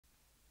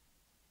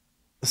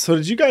So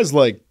did you guys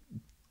like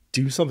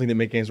do something to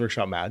make Games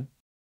Workshop mad?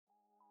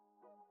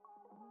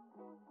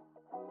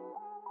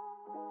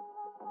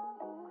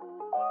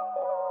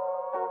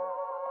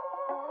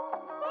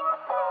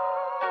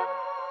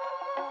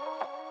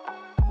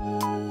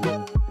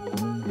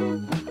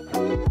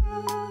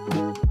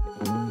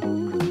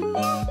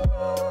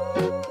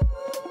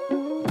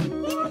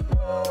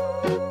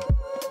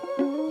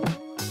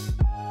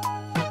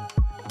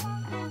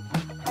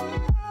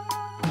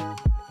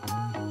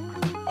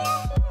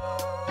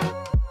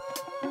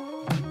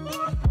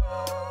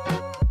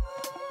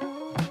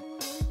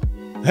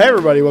 Hey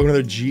everybody, welcome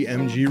to the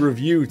GMG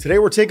review. Today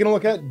we're taking a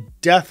look at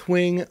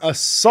Deathwing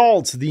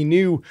Assault, the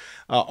new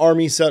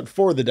army set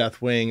for the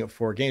Deathwing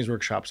for Games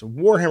Workshop's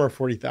Warhammer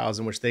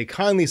 40,000, which they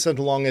kindly sent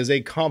along as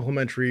a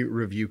complimentary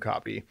review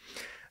copy.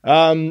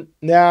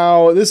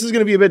 Now, this is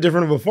going to be a bit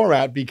different of a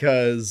format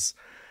because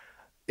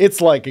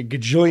it's like a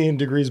gajillion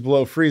degrees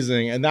below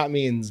freezing, and that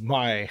means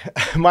my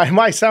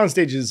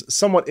soundstage is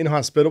somewhat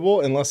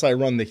inhospitable unless I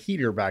run the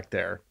heater back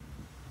there.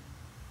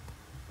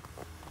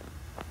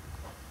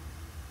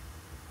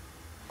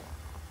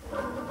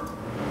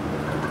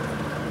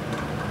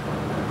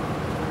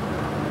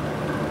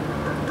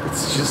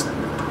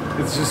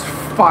 It's just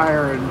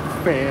fire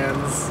and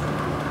fans.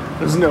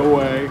 There's no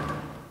way.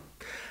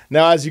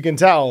 Now, as you can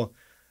tell,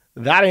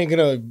 that ain't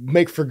gonna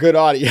make for good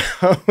audio.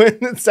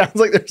 It sounds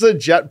like there's a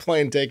jet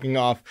plane taking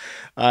off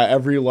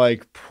every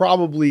like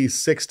probably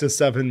 6 to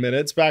 7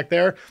 minutes back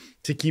there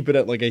to keep it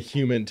at like a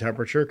humid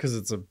temperature because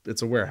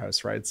it's a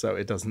warehouse, right? So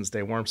it doesn't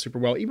stay warm super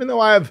well, even though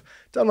I've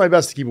done my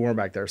best to keep it warm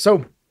back there.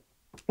 So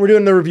we're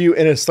doing the review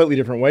in a slightly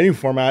different way, new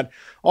format.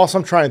 Also,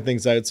 I'm trying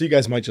things out, so you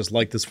guys might just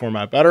like this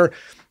format better.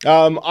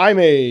 I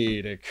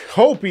made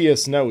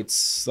copious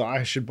notes.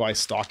 I should buy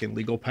stock in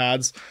legal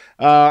pads.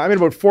 I made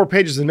about 4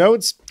 pages of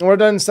notes. What I've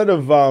done, instead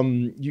of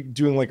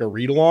doing like a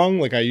read-along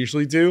like I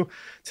usually do,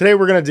 today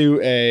we're going to do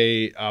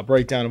a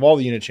breakdown of all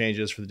the unit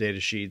changes for the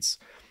data sheets.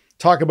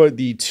 Talk about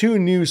the 2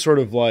 new sort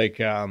of like...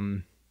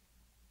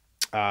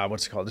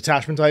 what's it called?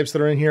 Detachment types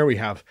that are in here. We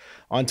have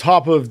on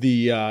top of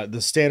the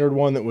standard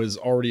one that was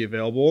already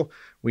available.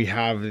 We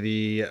have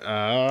the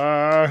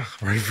I've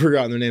already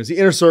forgotten their names. The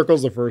inner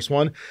circles, the first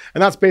one,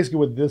 and that's basically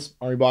what this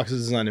army box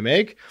is designed to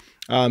make,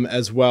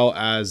 as well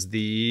as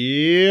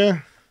the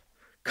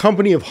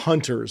Company of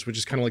Hunters, which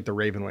is kind of like the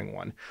Ravenwing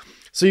one.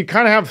 So you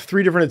kind of have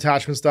 3 different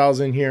attachment styles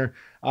in here,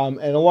 and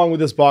along with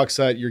this box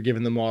set, you're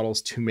given the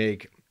models to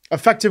make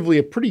effectively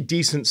a pretty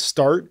decent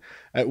start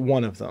at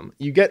one of them.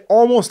 You get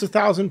almost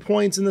 1,000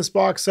 points in this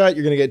box set.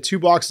 You're going to get 2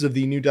 boxes of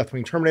the new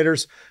Deathwing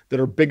Terminators that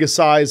are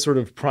big-ified, sort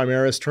of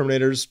Primaris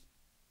Terminators.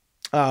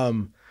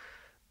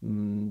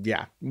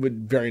 Yeah,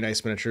 with very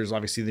nice miniatures.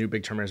 Obviously, the new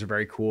big Terminators are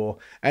very cool.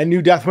 And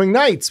new Deathwing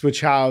Knights,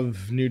 which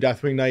have new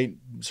Deathwing Knight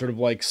sort of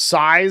like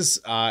size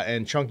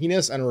and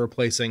chunkiness, and are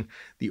replacing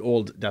the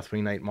old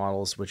Deathwing Knight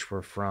models, which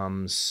were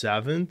from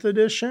 7th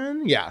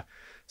edition. Yeah.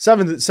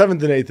 7th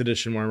and 8th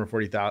edition Warhammer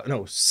 40,000,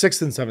 no,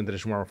 6th and 7th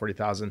edition Warhammer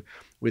 40,000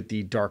 with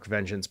the Dark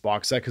Vengeance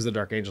box set, because the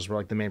Dark Angels were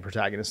like the main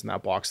protagonists in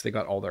that box. They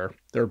got all their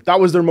that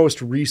was their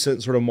most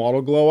recent sort of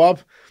model glow up,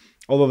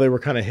 although they were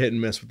kind of hit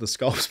and miss with the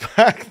sculpts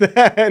back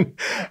then.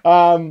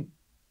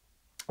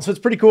 So it's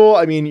pretty cool.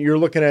 I mean, you're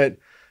looking at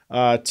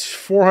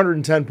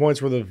 410 points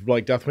worth of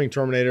like Deathwing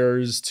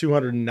Terminators,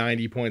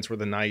 290 points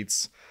worth of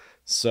Knights.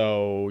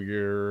 So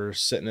you're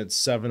sitting at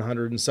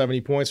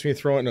 770 points when you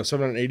throw in, no,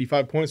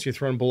 785 points when you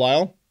throw in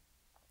Belial,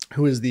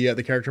 who is the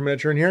character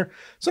miniature in here.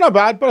 So not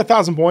bad, but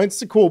 1,000 points.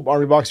 It's a cool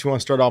army box if you want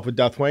to start off with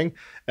Deathwing.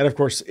 And of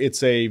course, it's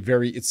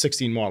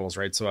 16 models,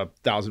 right? So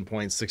 1,000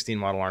 points, 16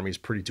 model army is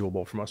pretty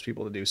doable for most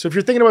people to do. So if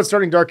you're thinking about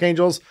starting Dark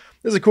Angels,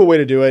 this is a cool way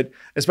to do it,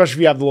 especially if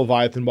you have the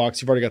Leviathan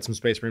box. You've already got some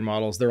Space Marine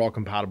models. They're all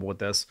compatible with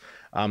this.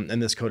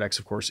 And this codex,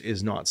 of course,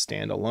 is not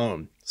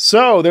standalone.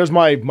 So there's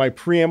my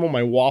preamble,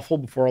 my waffle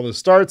before all this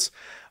starts.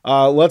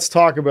 Let's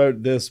talk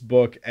about this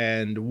book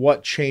and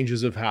what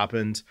changes have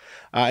happened.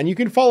 And you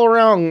can follow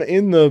around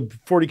in the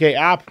 40K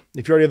app.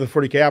 If you already have the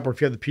 40K app, or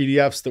if you have the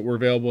PDFs that were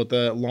available at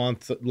the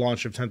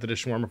launch of 10th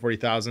edition Warhammer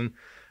 40,000,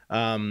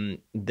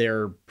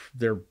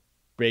 they're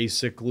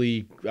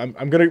basically,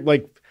 I'm going to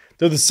like,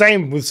 they're the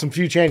same with some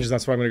few changes.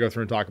 That's what I'm going to go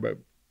through and talk about.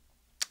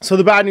 So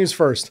the bad news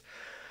first.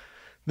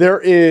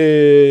 There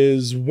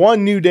is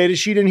 1 new data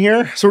sheet in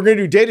here. So we're going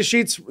to do data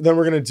sheets. Then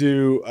we're going to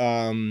do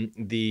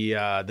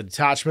the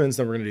detachments.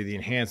 Then we're going to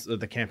do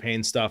the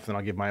campaign stuff. Then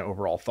I'll give my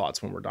overall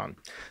thoughts when we're done.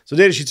 So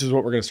data sheets is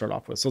what we're going to start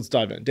off with. So let's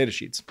dive in. Data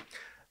sheets.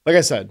 Like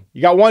I said,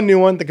 you got 1 new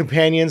one, the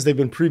companions. They've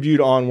been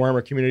previewed on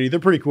Warhammer Community. They're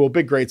pretty cool.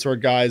 Big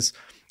greatsword guys.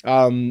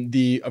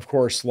 Of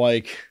course,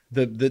 like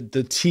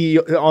the T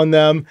on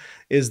them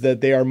is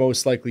that they are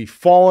most likely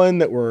fallen,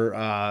 that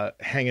were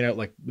hanging out,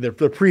 like they're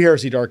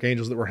pre-heresy Dark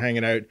Angels that were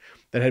hanging out,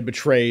 that had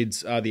betrayed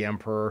the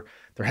Emperor.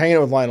 They're hanging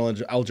out with Lionel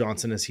L.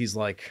 Johnson as he's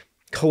like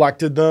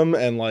collected them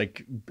and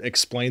like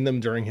explained them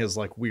during his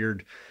like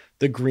weird,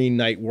 the Green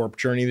Knight warp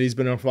journey that he's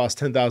been on for the last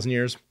 10,000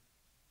 years.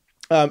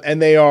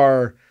 And they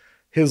are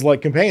his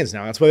like companions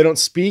now. That's why they don't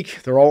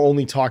speak. They're all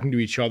only talking to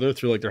each other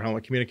through like their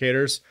helmet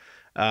communicators.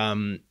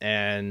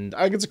 And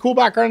I think it's a cool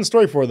background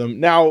story for them.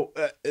 Now,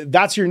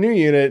 that's your new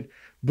unit,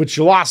 but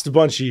you lost a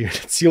bunch of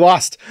units. You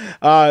lost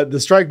the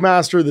Strike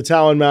Master, the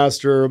Talon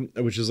Master,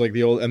 which is like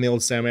the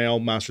old Samael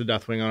Master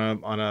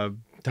Deathwing on a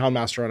Talon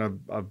Master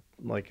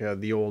on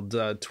the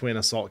old twin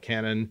assault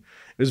cannon.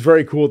 It was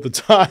very cool at the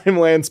time,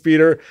 land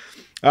speeder.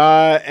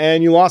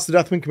 And you lost the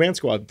Deathwing Command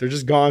Squad. They're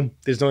just gone.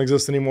 They just don't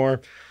exist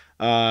anymore.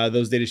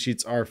 Those data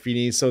sheets are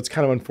finis, so it's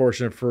kind of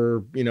unfortunate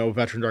for, you know,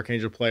 veteran Dark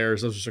Angel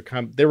players. Those are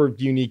they were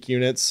unique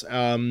units.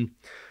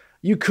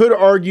 You could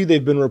argue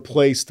they've been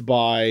replaced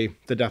by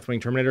the Deathwing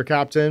Terminator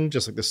Captain,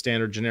 just like the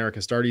standard generic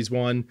Astartes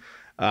one.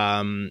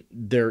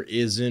 There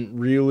isn't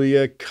really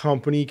a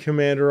company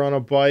commander on a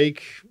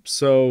bike,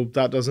 so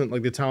that doesn't,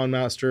 like the Talon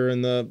Master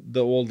and the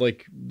old,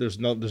 like there's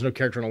no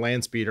character on a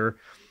land speeder.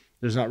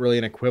 There's not really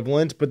an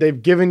equivalent, but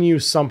they've given you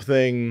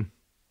something.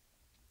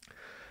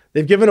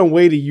 They've given a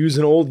way to use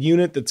an old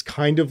unit that's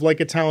kind of like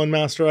a Talon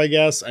Master, I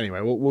guess. Anyway,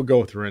 we'll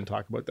go through and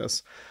talk about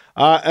this.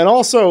 And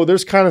also,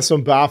 there's kind of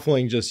some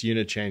baffling just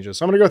unit changes.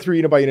 So I'm going to go through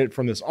unit by unit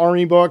from this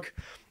army book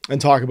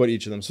and talk about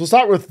each of them. So we'll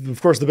start with,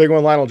 of course, the big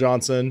one, Lionel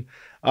Johnson.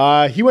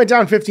 He went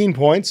down 15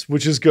 points,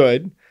 which is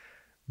good.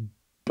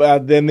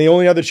 But then the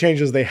only other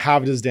change is they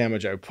halved his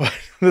damage output.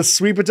 The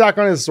sweep attack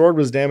on his sword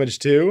was damage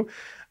 2.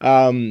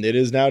 It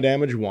is now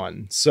damage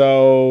 1.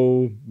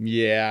 So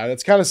yeah,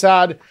 that's kind of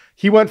sad.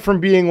 He went from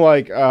being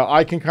like,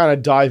 I can kind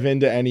of dive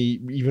into any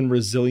even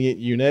resilient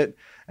unit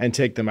and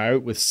take them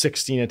out with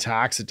 16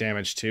 attacks at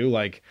damage 2.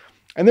 Like,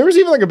 and there was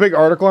even like a big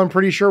article, I'm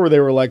pretty sure, where they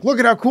were like, look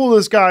at how cool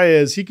this guy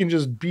is. He can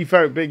just beef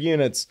out big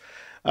units.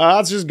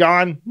 That's just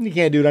gone. He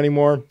can't do it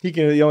anymore.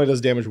 He only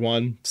does damage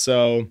 1.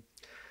 So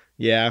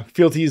yeah,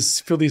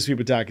 Fealty's sweep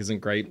attack isn't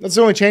great. That's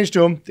the only change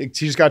to him. He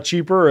just got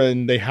cheaper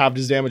and they halved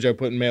his damage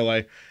output in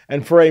melee.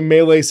 And for a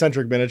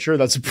melee-centric miniature,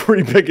 that's a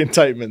pretty big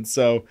indictment.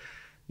 So,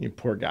 you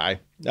poor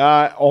guy.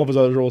 All of his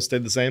other rules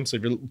stayed the same. So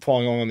if you're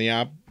following along on the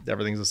app,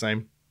 everything's the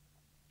same.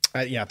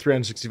 Yeah,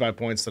 365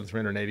 points instead of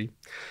 380.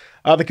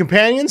 The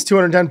Companions,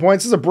 210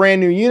 points. This is a brand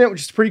new unit,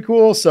 which is pretty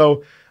cool.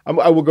 So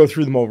I will go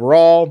through them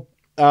overall.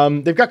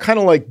 They've got kind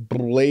of like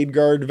Blade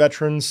Guard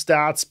veteran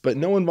stats, but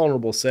no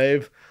invulnerable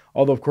save.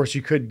 Although, of course,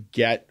 you could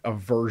get a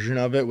version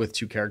of it with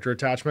 2 character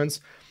attachments.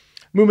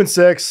 Movement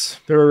 6.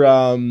 They're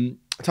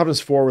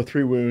toughness 4 with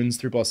 3 wounds,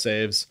 3+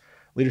 saves.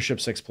 Leadership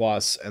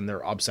 6+, and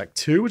they're obsec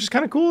 2, which is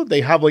kind of cool. They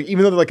have, like,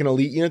 even though they're like an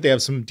elite unit, they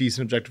have some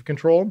decent objective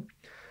control.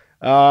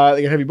 They got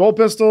heavy bolt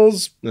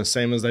pistols, the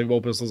same as the heavy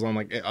bolt pistols on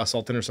like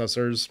assault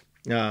intercessors.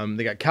 They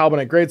got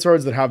Calibanite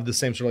greatswords that have the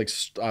same sort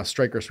of like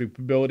strike or sweep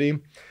ability.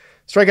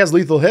 Strike has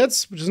lethal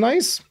hits, which is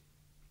nice.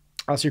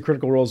 Also, your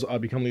critical rolls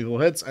become lethal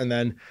hits, and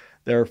then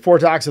there are 4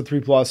 attacks at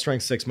 3+,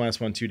 strength 6,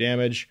 -1, 2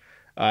 damage.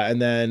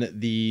 And then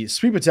the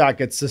sweep attack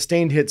gets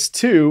sustained hits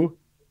 2.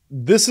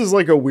 This is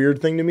like a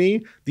weird thing to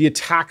me. The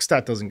attack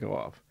stat doesn't go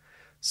up.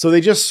 So they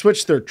just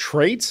switch their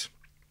trait.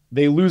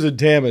 They lose a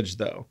damage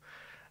though.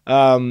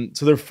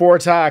 So they're 4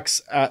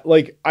 attacks at,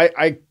 like,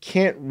 I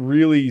can't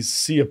really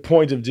see a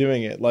point of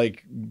doing it.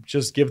 Like,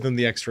 just give them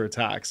the extra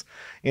attacks.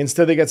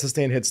 Instead, they get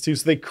sustained hits too.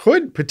 So they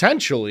could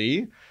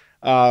potentially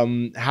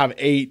have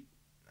 8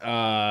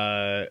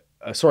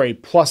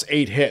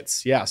 +8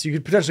 hits. Yeah, so you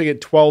could potentially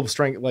get 12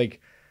 strength, like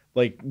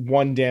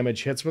 1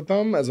 damage hits with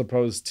them, as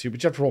opposed to,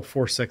 but you have to roll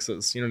 4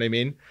 6s. You know what I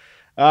mean?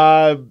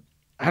 I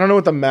don't know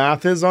what the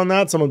math is on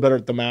that. Someone better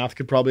at the math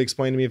could probably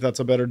explain to me if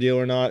that's a better deal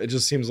or not. It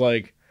just seems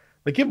like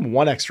give him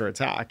 1 extra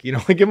attack. You know,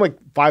 like give him like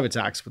 5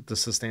 attacks with the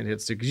sustained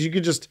hits too, because you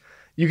could just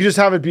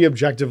have it be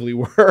objectively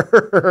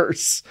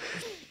worse.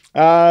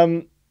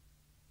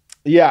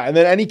 Yeah, and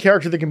then any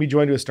character that can be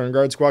joined to a Stern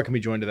Guard squad can be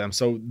joined to them.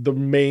 So the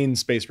main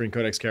Space Marine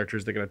Codex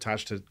characters that get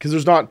attached to, because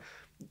there's not,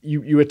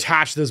 you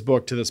attach this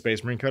book to the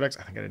Space Marine Codex.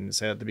 I think I didn't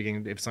say that at the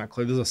beginning. If it's not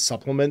clear, this is a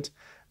supplement,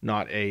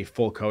 not a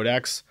full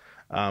codex.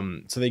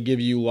 So they give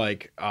you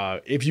like,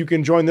 if you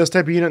can join this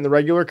type of unit in the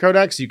regular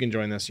codex, you can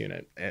join this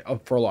unit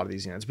for a lot of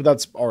these units. But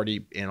that's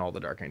already in all the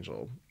Dark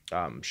Angel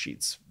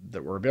sheets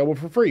that were available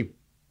for free.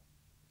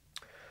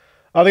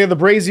 They have the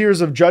Braziers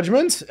of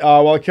Judgment.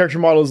 While a character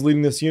model is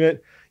leading this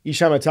unit, each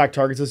time an attack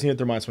targets this unit,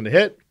 they're -1 to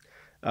hit.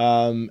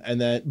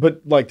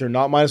 But like they're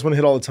not -1 to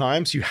hit all the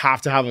time, so you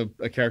have to have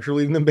a character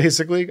leading them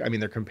basically. I mean,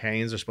 they're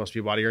companions, they're supposed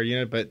to be a bodyguard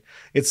unit, but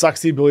it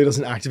sucks the ability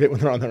doesn't activate when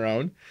they're on their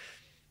own.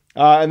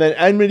 And then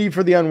Enmity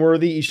for the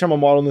Unworthy. Each time a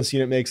model in this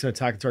unit makes an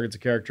attack that targets a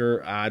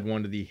character, add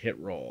 1 to the hit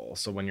roll.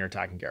 So when you're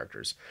attacking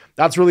characters,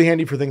 that's really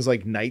handy for things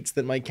like knights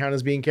that might count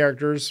as being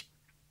characters.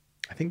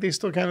 I think they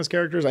still count as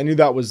characters. I knew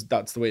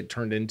that's the way it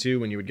turned into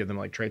when you would give them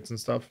like traits and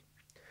stuff.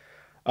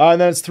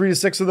 And then it's 3 to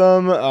 6 of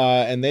them,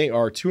 and they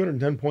are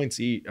 210 points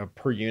each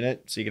per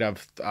unit. So you could have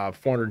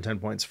 410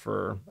 points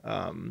for,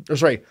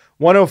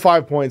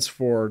 105 points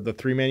for the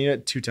 3-man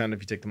unit, 210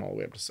 if you take them all the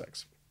way up to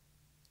 6.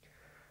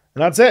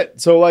 And that's it.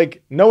 So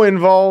like no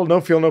invul,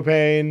 no feel, no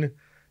pain.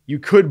 You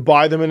could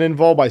buy them an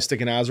invul by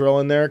sticking Azrael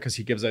in there because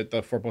he gives out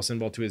the 4+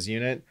 invul to his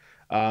unit.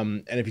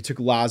 And if you took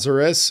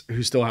Lazarus,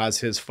 who still has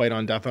his fight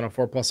on death on a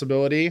 4+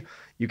 ability,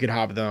 you could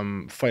have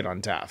them fight on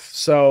death.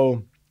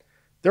 So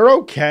They're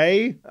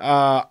okay.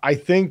 I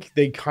think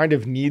they kind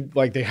of need,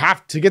 like, they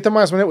have to get the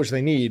 -1 hit, which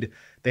they need.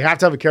 They have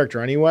to have a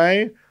character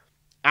anyway.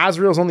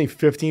 Azrael's only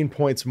 15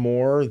 points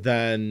more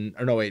than,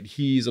 or no, wait,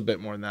 he's a bit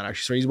more than that,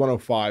 actually. So he's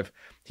 105.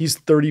 He's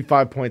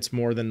 35 points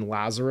more than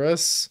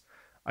Lazarus.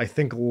 I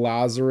think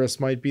Lazarus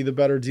might be the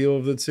better deal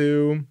of the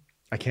two.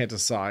 I can't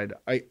decide.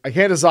 I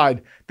can't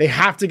decide. They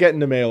have to get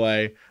into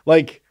melee.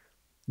 Like,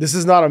 this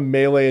is not a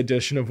melee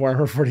edition of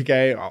Warhammer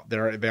 40k. Oh,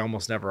 they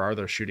almost never are.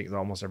 They're shooting.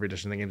 Almost every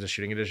edition of the game is a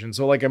shooting edition.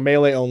 So like a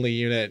melee only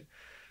unit,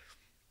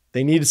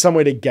 they need some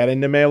way to get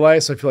into melee.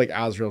 So I feel like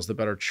Azrael's the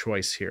better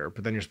choice here.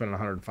 But then you're spending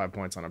 105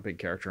 points on a big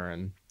character,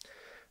 and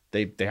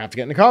they have to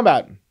get into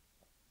combat.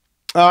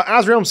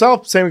 Azrael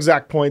himself, same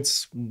exact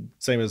points,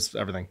 same as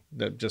everything.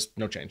 Just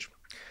no change.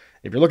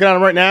 If you're looking at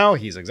him right now,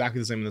 he's exactly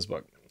the same in this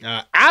book.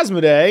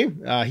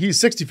 Asmodee, he's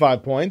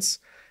 65 points.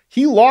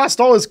 He lost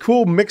all his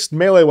cool mixed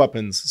melee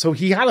weapons. So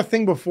he had a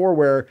thing before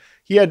where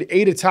he had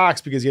 8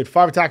 attacks because he had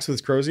 5 attacks with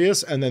his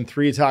Crozius and then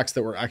 3 attacks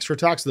that were extra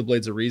attacks, the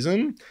Blades of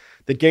Reason,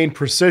 that gained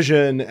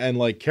precision and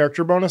like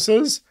character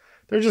bonuses.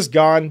 They're just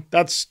gone.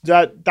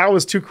 That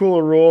was too cool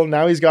a rule.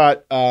 Now he's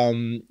got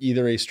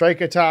either a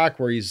strike attack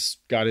where he's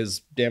got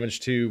his damage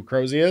to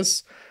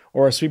Crozius,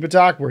 or a sweep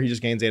attack where he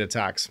just gains 8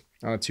 attacks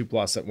on a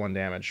 2+ at 1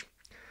 damage.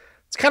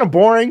 It's kind of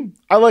boring.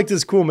 I liked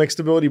his cool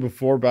mixed ability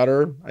before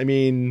better. I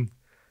mean,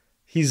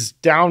 he's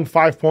down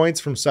 5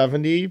 points from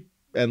 70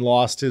 and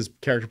lost his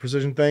character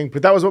precision thing,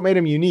 but that was what made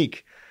him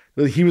unique.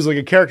 He was like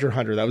a character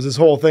hunter. That was his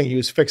whole thing. He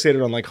was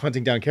fixated on like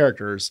hunting down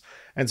characters.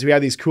 And so he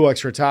had these cool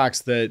extra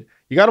attacks that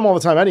you got him all the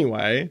time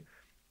anyway,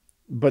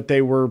 but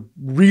they were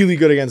really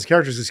good against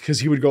characters because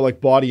he would go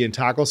like body and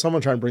tackle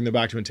someone, try and bring them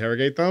back to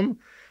interrogate them.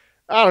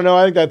 I don't know.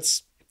 I think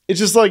it's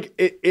just like,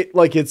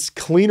 it's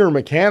cleaner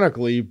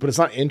mechanically, but it's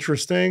not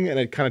interesting. And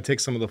it kind of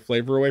takes some of the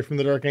flavor away from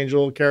the Dark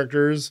Angel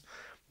characters,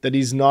 that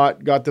he's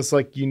not got this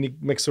like unique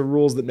mix of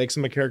rules that makes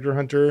him a character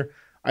hunter.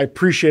 I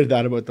appreciated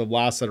that about the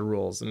last set of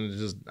rules. And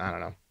it's just, I don't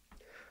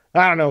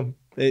know.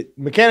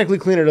 Mechanically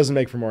cleaner doesn't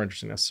make for more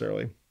interesting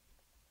necessarily.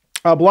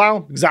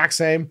 Belial, exact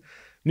same.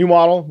 New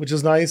model, which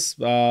is nice.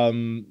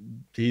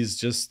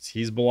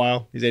 He's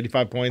Belial. He's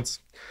 85 points.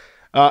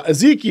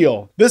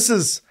 Ezekiel.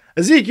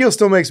 Ezekiel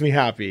still makes me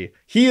happy.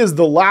 He is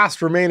the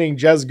last remaining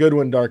Jez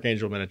Goodwin Dark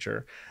Angel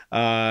miniature.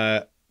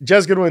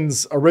 Jez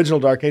Goodwin's original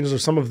Dark Angels are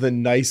some of the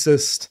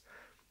nicest,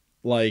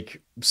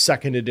 like,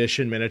 2nd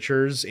edition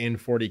miniatures in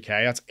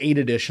 40k. That's 8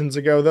 editions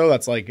ago, though.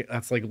 That's like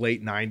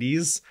late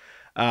 90s.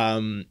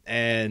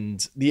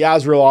 And the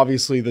Azrael,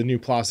 obviously the new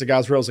plastic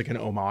Azrael, is like an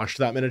homage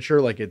to that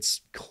miniature. Like,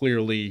 it's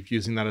clearly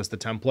using that as the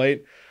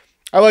template.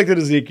 I like that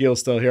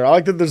Ezekiel's still here. I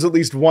like that there's at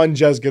least one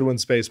Jez Goodwin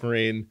Space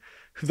Marine.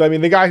 I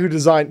mean, the guy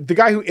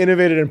who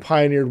innovated and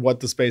pioneered what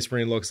the Space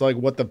Marine looks like,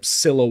 what the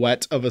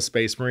silhouette of a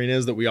Space Marine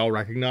is that we all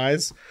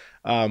recognize.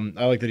 I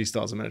like that he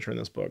still has a miniature in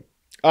this book.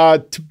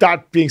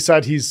 That being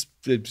said, he's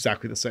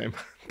exactly the same,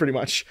 pretty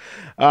much.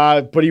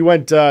 But he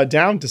went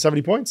down to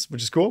 70 points,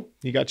 which is cool.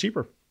 He got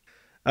cheaper.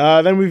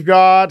 Then we've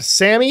got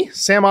Sam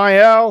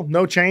IL,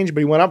 no change, but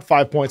he went up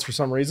 5 points for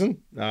some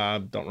reason.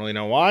 Don't really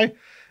know why.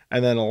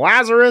 And then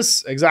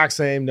Lazarus, exact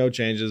same, no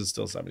changes,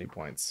 still 70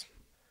 points.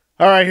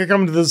 All right, here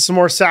comes some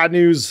more sad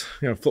news.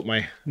 I'm gonna flip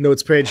my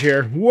notes page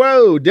here.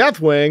 Whoa,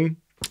 Deathwing.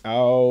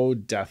 Oh,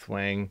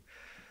 Deathwing.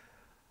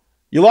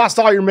 You lost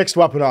all your mixed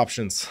weapon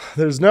options.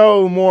 There's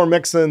no more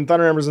mixing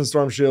Thunder Embers and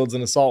Storm Shields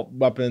and assault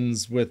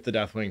weapons with the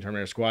Deathwing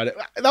Terminator squad.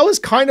 That was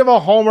kind of a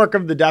hallmark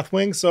of the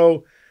Deathwing,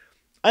 so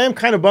I am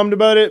kind of bummed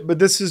about it, but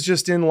this is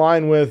just in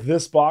line with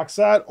this box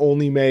set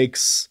only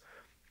makes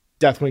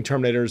Deathwing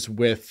Terminators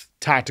with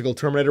tactical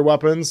Terminator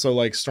weapons, so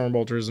like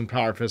Stormbolters and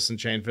Power Fists and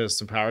Chain Fists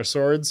and Power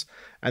Swords,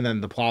 and then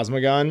the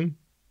Plasma Gun.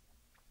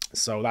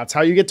 So that's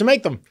how you get to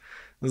make them.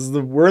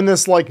 We're in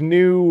this like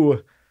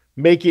new,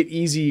 make it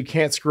easy, you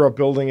can't screw up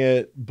building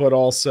it, but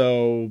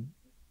also,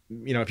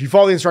 you know, if you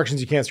follow the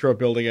instructions, you can't screw up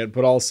building it,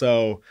 but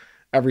also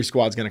every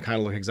squad's going to kind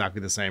of look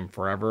exactly the same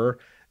forever.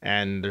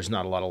 And there's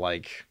not a lot of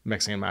like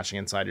mixing and matching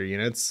inside your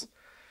units.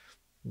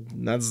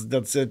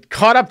 That's it.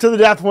 Caught up to the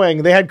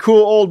Deathwing. They had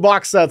cool old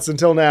box sets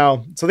until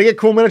now. So they get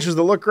cool miniatures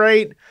that look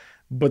great,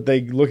 but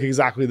they look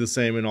exactly the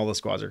same, and all the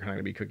squads are kind of going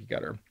to be cookie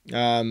cutter.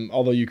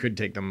 Although you could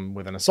take them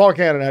with an assault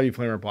cannon, a heavy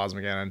flamer,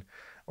 plasma cannon,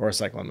 or a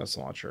cyclone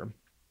missile launcher.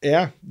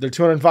 Yeah, they're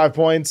 205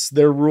 points.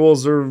 Their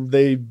rules are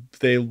they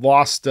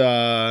lost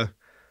all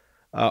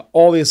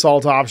the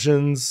assault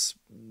options,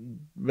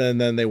 and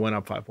then they went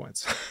up 5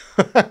 points.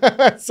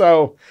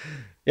 So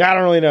yeah, I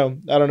don't really know.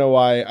 I don't know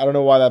why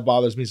that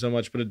bothers me so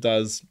much, but it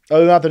does.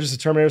 Other than that, they're just a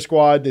Terminator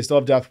squad. They still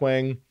have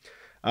Deathwing,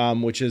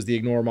 which is the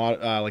ignore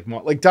mod. Like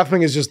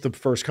Deathwing is just the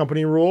first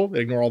company rule. They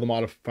ignore all the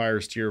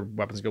modifiers to your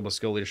weapons,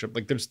 skill, leadership.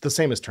 Like there's the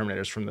same as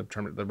Terminators from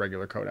the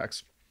regular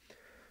Codex.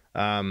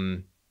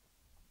 And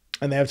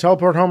they have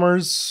teleport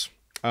homers.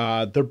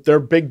 Their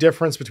big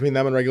difference between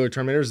them and regular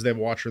Terminators is they have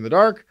Watcher in the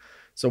Dark.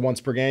 So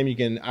once per game, you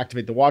can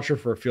activate the Watcher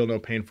for a feel no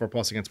pain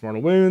 4+ against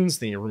mortal wounds.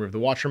 Then you remove the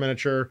Watcher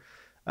miniature.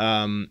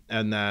 And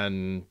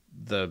then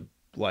the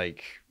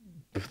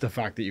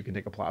fact that you can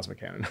take a plasma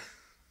cannon.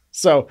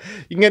 So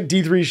you can get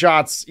D3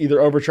 shots either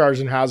overcharged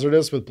and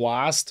hazardous with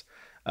blast,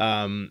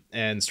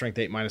 and strength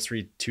 8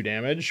 -3 2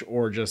 damage,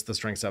 or just the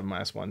strength 7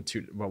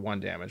 -1 1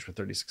 damage with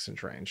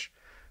 36-inch range.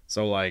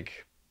 So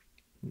like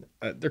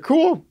they're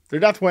cool. They're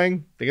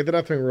Deathwing. They get the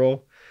Deathwing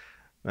rule.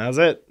 That's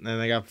it.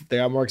 And they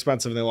got more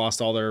expensive and they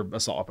lost all their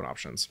assault weapon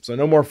options. So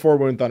no more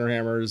 4-wound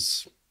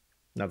Thunderhammers.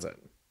 That's it.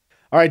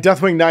 All right,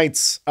 Deathwing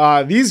Knights.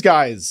 These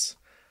guys,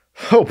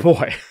 oh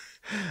boy,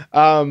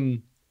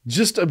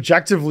 just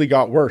objectively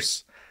got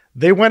worse.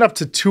 They went up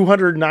to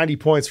 290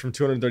 points from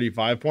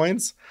 235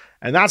 points,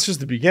 and that's just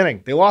the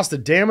beginning. They lost the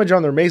damage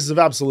on their Maces of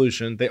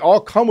Absolution. They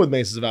all come with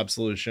Maces of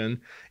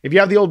Absolution. If you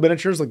have the old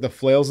miniatures, like the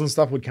flails and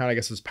stuff would count, I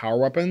guess, as power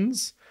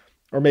weapons,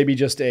 or maybe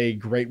just a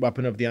great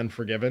weapon of the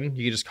Unforgiven.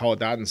 You could just call it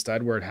that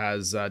instead, where it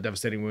has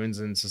devastating wounds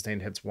and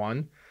sustained hits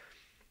 1.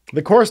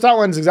 The core stat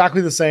line is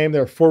exactly the same.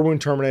 They're a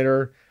 4-wound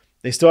Terminator.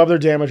 They still have their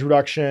damage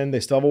reduction. They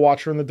still have a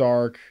Watcher in the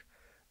Dark.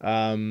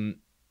 And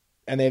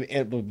they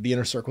have the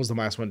Inner Circle is the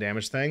 -1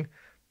 damage thing.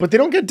 But they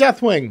don't get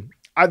Deathwing.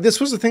 This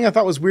was the thing I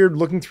thought was weird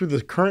looking through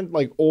the current,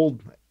 like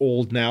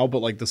old now, but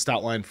like the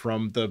stat line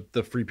from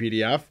the free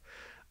PDF,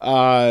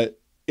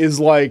 is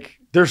like,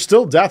 they're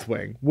still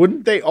Deathwing.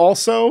 Wouldn't they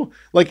also,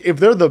 like, if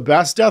they're the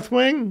best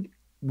Deathwing,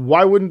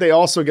 why wouldn't they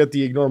also get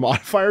the Ignore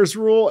Modifiers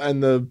rule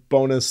and the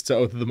bonus to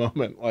Oath of the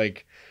Moment?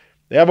 Like,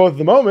 they have Oath of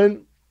the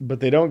Moment, but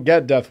they don't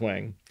get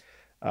Deathwing.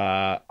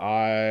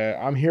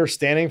 I'm here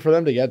standing for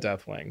them to get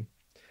Deathwing.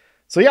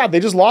 So yeah, they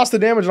just lost the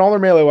damage on all their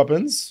melee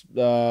weapons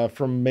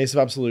from Mace of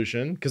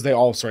Absolution, because they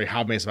all,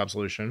 have Mace of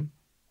Absolution.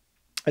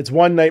 It's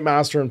 1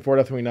 Knightmaster and 4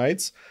 Deathwing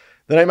Knights.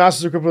 The Knightmaster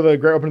is equipped with a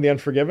Great Weapon of the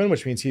Unforgiven,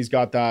 which means he's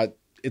got that,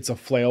 it's a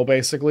flail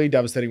basically,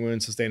 devastating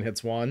wounds, sustained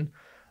hits 1,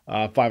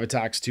 5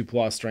 attacks,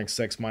 2+, strength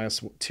 6,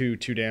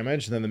 -2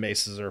 damage. And then the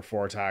maces are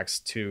 4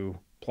 attacks, 2+,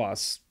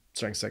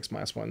 strength 6,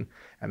 -1.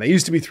 And they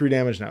used to be 3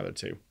 damage, now they're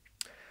 2.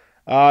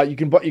 You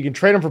can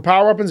trade them for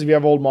power weapons if you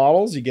have old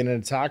models. You get an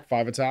attack,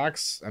 5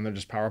 attacks, and they're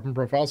just power weapon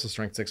profiles, so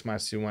strength 6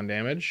 -2, 1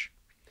 damage.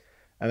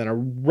 And then a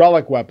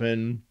relic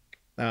weapon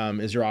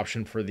is your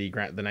option for the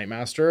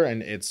Knightmaster,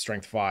 and it's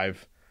strength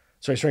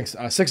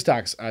 6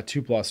 attacks,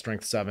 2+,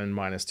 strength 7,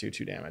 -2,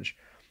 2 damage.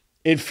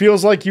 It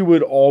feels like you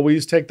would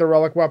always take the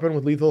relic weapon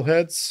with lethal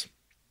hits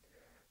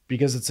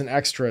because it's an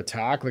extra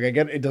attack. Like, I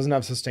get it doesn't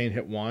have sustained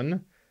hit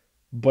 1,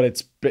 but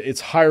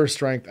it's higher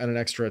strength and an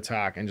extra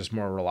attack and just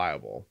more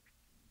reliable.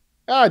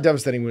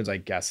 Devastating wounds, I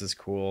guess, is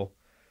cool.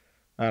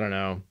 I don't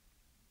know.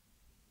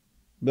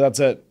 But that's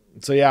it.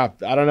 So yeah,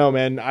 I don't know,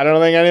 man. I don't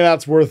think any of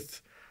that's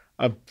worth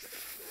a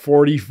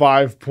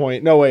 55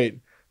 point, no wait,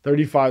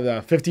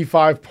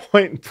 55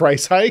 point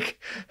price hike.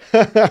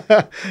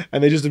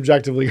 And they just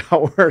objectively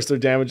got worse. Their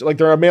damage, like,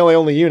 they're a melee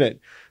only unit.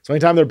 So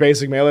anytime their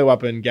basic melee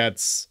weapon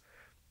gets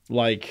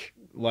like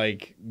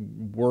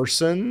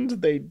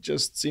worsened, they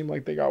just seem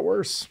like they got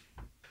worse.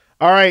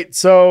 All right,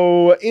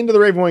 so into the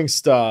Ravenwing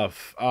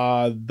stuff.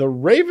 The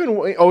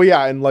Ravenwing, oh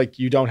yeah, and like,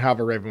 you don't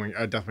have a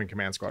Deathwing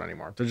Command Squad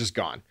anymore. They're just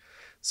gone.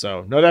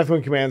 So no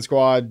Deathwing Command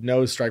Squad,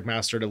 no Strike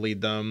Master to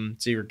lead them.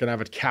 So you're gonna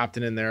have a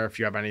captain in there if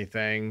you have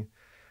anything,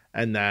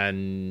 and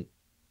then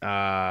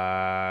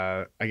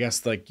I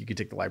guess like you could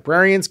take the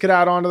Librarians, could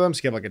add on to them.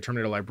 So you have like a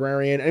Terminator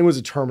Librarian. Anyone's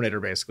a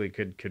Terminator basically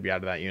could be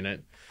added to that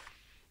unit.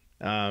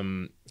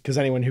 Because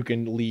anyone who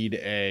can lead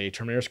a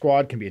Terminator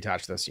squad can be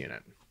attached to this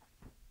unit.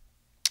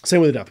 Same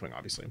with the Deathwing,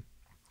 obviously.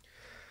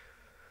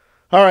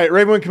 All right,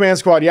 Ravenwing Command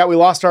Squad. Yeah, we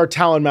lost our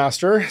Talon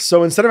Master.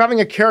 So instead of having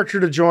a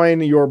character to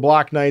join your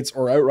Black Knights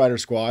or Outrider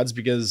squads,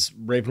 because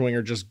Ravenwing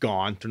are just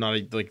gone, they're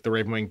not like the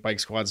Ravenwing Bike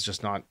Squad's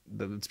just not,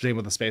 the same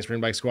with the Space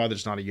Marine Bike Squad, they're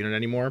just not a unit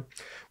anymore,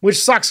 which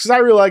sucks because I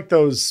really like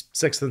those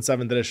 6th and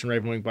 7th edition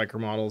Ravenwing Biker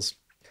models.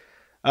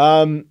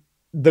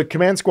 The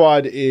Command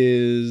Squad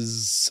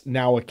is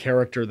now a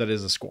character that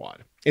is a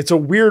squad. It's a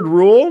weird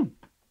rule,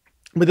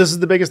 but this is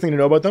the biggest thing to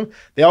know about them.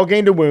 They all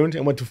gained a wound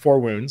and went to 4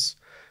 wounds.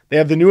 They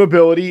have the new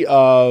ability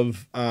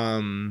of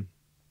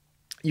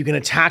you can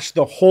attach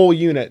the whole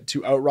unit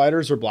to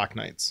Outriders or Black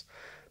Knights.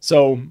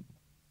 So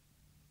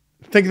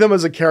think of them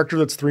as a character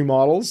that's 3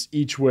 models,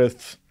 each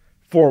with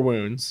 4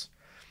 wounds.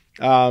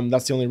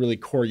 That's the only really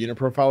core unit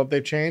profile that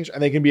they've changed.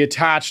 And they can be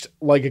attached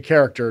like a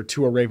character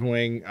to a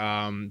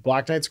Ravenwing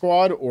Black Knight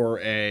squad or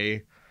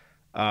a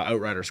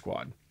Outrider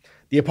squad.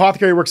 The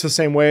Apothecary works the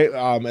same way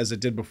as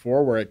it did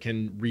before, where it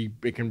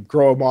can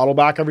grow a model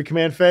back every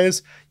command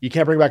phase. You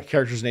can't bring back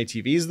characters in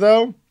ATVs,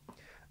 though,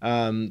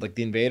 like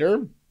the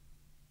Invader.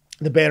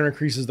 The Banner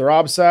increases their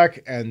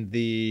OBSEC and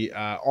the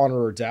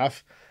Honor or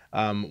Death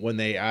when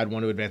they add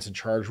 1 to advance and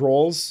charge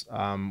rolls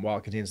while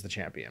it contains the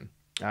champion.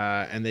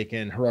 And they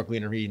can heroically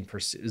intervene for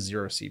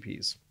 0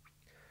 CPs.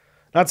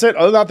 That's it.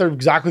 Other than that, they're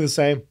exactly the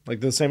same.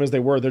 Like the same as they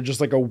were. They're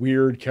just like a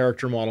weird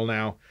character model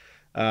now.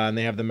 And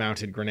they have the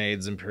mounted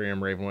grenades,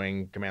 Imperium,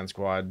 Ravenwing, Command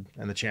Squad,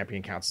 and the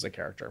champion counts as a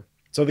character.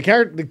 So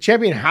the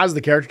champion has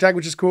the character tag,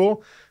 which is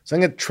cool. So I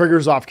think it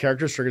triggers off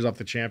characters, triggers off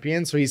the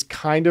champion. So he's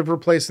kind of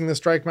replacing the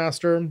Strike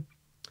Master.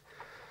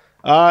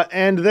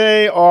 And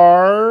they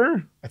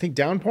are, I think,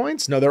 down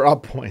points? No, they're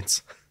up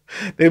points.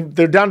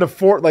 They're down to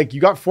 4. Like,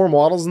 you got 4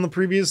 models in the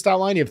previous stat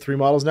line. You have 3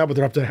 models now, but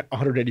they're up to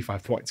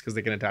 185 points because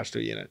they can attach to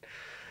a unit.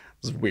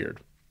 It's weird.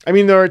 I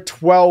mean, there are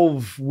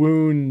 12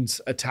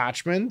 wounds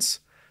attachments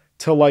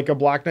to like a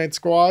Black Knight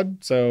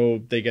squad,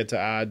 so they get to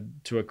add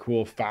to a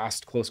cool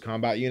fast close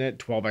combat unit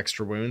 12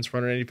 extra wounds for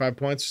 185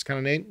 points, which is kind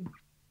of neat.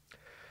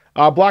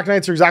 Black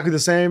Knights are exactly the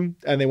same,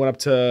 and they went up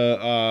to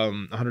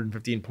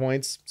 115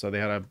 points, so they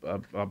had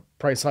a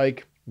price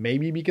hike,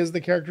 maybe because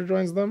the character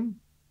joins them.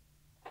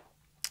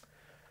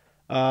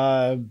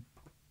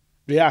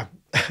 Yeah,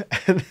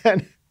 and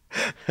then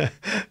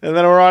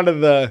we're on to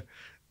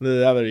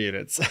the other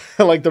units,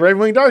 like the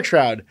Ravenwing Dark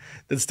Shroud,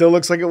 that still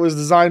looks like it was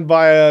designed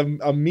by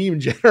a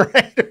meme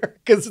generator,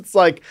 because it's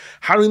like,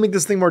 how do we make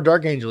this thing more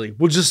Dark Angel-y?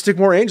 We'll just stick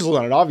more angels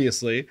on it,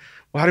 obviously.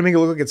 Well, how do you make it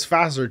look like it's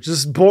faster?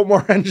 Just bolt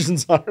more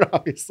engines on it,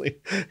 obviously.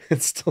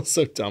 It's still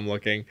so dumb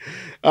looking.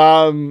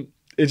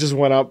 It just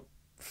went up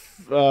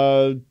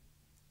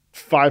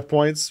 5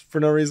 points for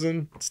no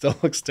reason. It still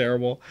looks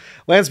terrible.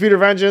 Landspeeder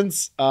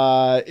Vengeance.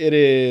 It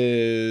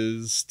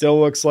is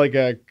still looks like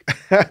a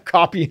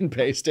copy and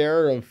paste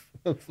error of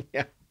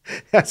yeah.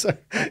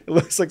 It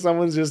looks like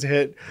someone's just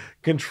hit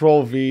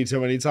Control V too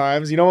many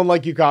times. You know when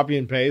like you copy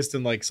and paste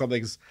and like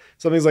something's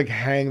like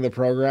hang the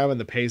program and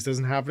the paste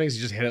isn't happening, so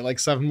you just hit it like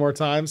 7 more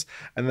times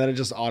and then it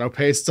just auto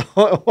pastes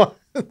all at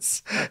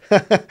once.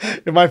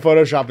 If my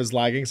Photoshop is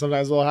lagging,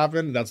 sometimes it will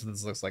happen. That's what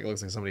this looks like. It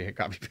looks like somebody hit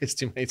copy paste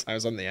too many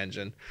times on the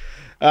engine.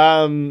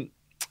 And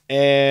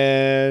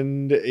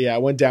yeah,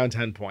 it went down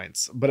 10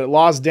 points, but it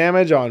lost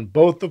damage on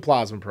both the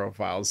plasma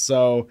profiles.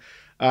 So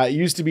it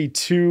used to be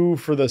 2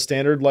 for the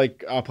standard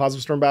like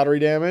Plasma Storm battery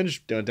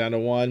damage, went down to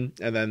 1,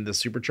 and then the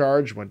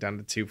supercharge went down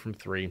to 2 from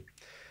 3.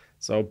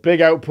 So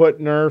big output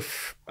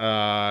nerf,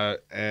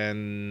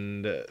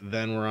 and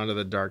then we're on to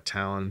the Dark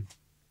Talon.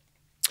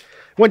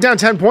 Went down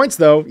 10 points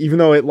though, even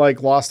though it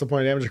like lost a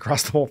point of damage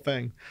across the whole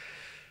thing.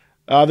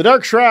 The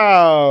Dark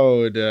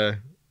Shroud. Oh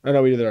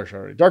no, we did the Dark Shroud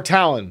already. Dark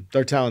Talon.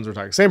 Dark Talons we're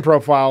talking. Same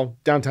profile,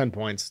 down 10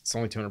 points. It's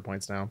only 200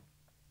 points now.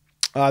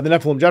 The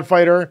Nephilim Jet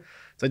Fighter.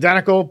 It's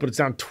identical, but it's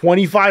down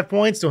 25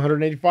 points to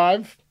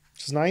 185,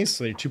 which is nice.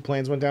 So your 2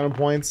 planes went down in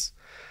points.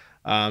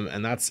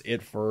 And that's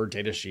it for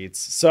data sheets.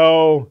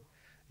 So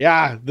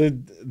yeah, the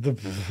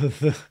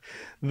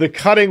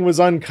cutting was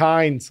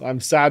unkind. I'm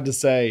sad to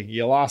say.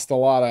 You lost a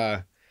lot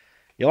of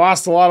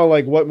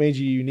like what made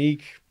you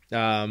unique.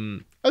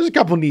 There's a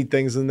couple neat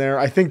things in there.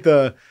 I think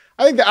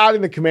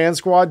adding the command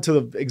squad to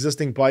the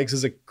existing bikes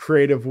is a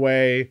creative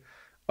way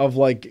of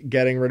like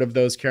getting rid of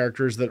those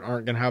characters that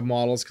aren't going to have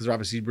models, because they're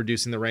obviously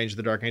reducing the range of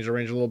the Dark Angel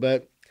range a little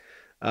bit.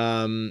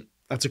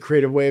 That's a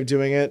creative way of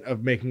doing it,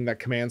 of making that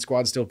command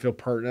squad still feel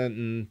pertinent,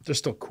 and they're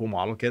still cool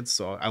model kits.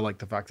 So I like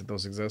the fact that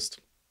those exist.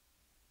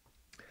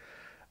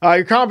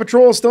 Your Common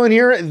Patrol is still in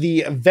here.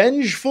 The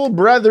Vengeful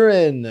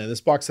Brethren.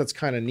 This box set's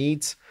kind of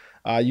neat.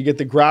 You get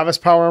the Gravis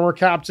Power Armor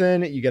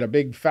Captain. You get a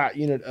big fat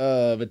unit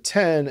of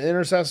 10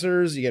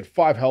 Intercessors. You get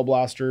 5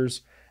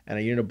 Hellblasters and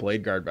a unit of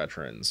Blade Guard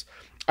Veterans.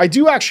 I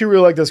do actually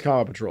really like this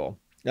Common Patrol.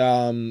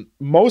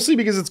 Mostly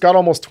because it's got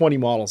almost 20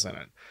 models in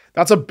it.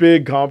 That's a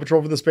big Common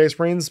Patrol for the Space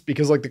Marines,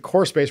 because like the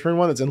core Space Marine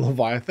one that's in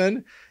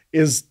Leviathan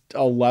is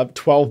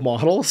 12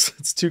 models.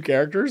 It's 2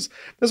 characters.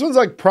 This one's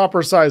like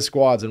proper size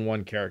squads in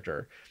 1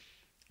 character.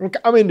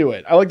 I'm into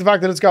it. I like the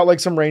fact that it's got like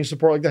some range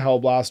support, like the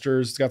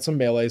Hellblasters. It's got some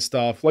melee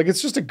stuff. Like,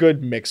 it's just a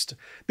good mixed.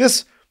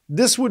 This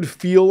would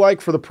feel like,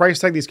 for the price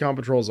tag these Common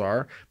Patrols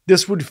are,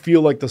 this would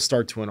feel like the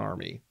start to an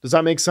army. Does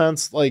that make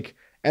sense? Like,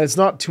 and it's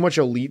not too much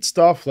elite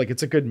stuff. Like,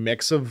 it's a good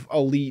mix of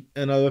elite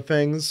and other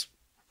things.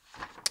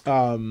 So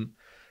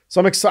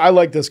I'm excited. I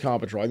like this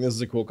Common Patrol. I think this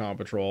is a cool Common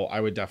Patrol. I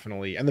would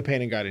definitely, and the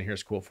painting guide in here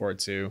is cool for it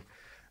too.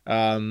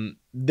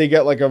 They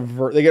get like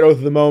they get Oath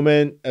of the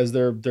Moment as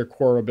their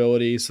core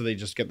ability, so they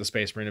just get the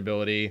Space Marine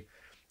ability.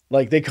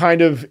 Like, they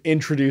kind of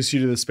introduce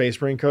you to the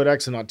Space Marine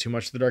Codex and not too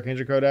much to the Dark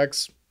Angel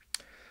Codex.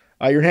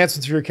 Your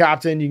enhancements for your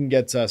captain, you can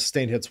get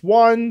Sustained Hits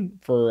 1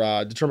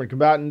 for Determined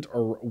Combatant,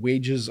 or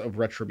Wages of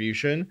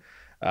Retribution.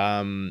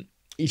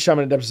 Each time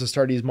an Adeptus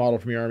Astartes model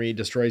from your army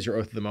destroys your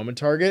Oath of the Moment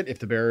target, if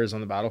the bearer is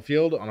on the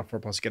battlefield, on a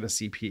 4+, get a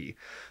CP.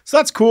 So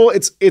that's cool.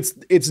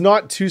 It's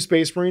not too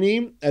Space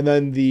Marine-y, and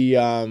then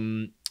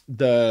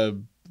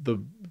the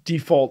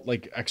default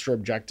like extra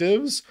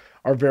objectives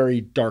are very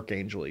Dark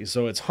Angel-y.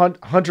 So it's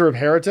Hunter of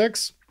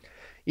Heretics.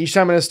 Each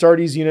time an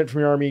Astartes unit from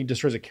your army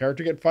destroys a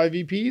character, get 5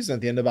 VPs. And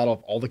at the end of battle,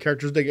 if all the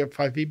characters, they get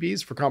 5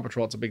 VPs. For Common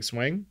Patrol, it's a big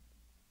swing.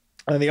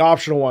 And the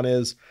optional one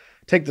is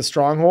take the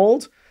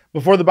Stronghold.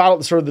 Before the battle at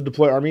the start of the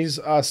deploy armies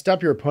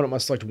step, your opponent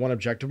must select 1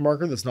 objective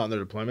marker that's not in their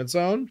deployment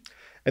zone.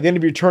 At the end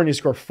of your turn, you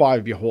score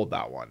 5 if you hold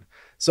that one.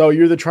 So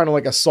you're either trying to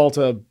like assault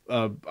a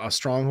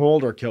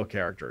stronghold or kill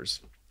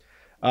characters.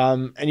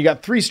 And you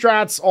got 3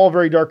 strats, all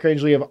very Dark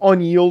Angel. You have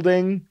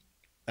Unyielding.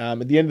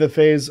 At the end of the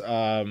phase,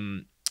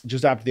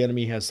 just after the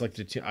enemy has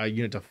selected a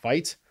unit to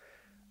fight.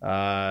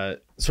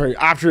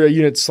 After a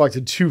unit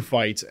selected to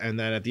fight, and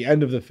then at the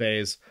end of the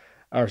phase,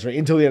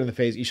 until the end of the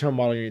phase, each time a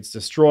model unit is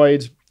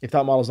destroyed. If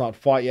that model is not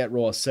fought yet,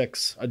 roll a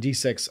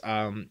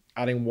D6,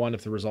 adding 1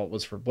 if the result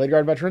was for Blade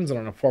Guard Veterans, and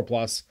on a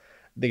 4+,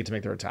 they get to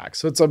make their attack.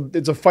 So it's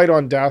a fight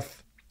on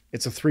death.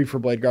 It's a 3 for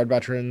Blade Guard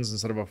veterans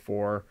instead of a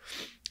 4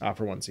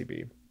 for 1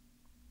 CP.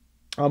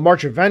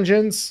 March of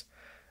Vengeance.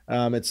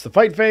 It's the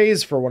fight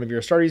phase for one of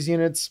your Astartes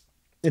units.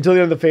 Until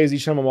the end of the phase,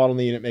 each time a model in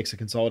the unit makes a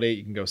consolidate,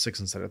 you can go 6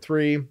 instead of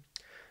 3.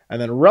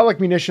 And then Relic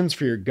Munitions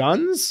for your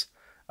guns.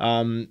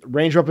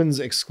 Range weapons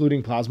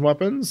excluding plasma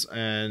weapons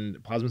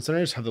and plasma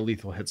incinerators have the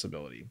lethal hits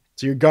ability.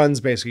 So your guns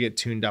basically get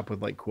tuned up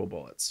with like cool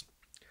bullets.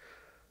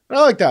 And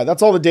I like that.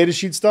 That's all the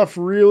datasheet stuff,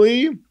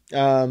 really.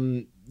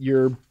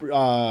 Your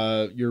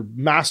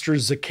Master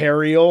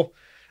Zachariel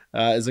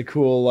is a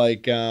cool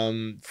like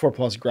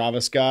 4+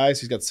 Gravis guy.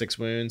 So he's got 6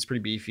 wounds,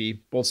 pretty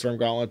beefy. Bolt Storm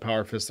Gauntlet,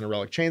 Power Fist, and a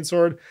Relic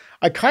Chainsword.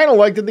 I kind of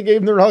like that they gave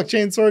him the Relic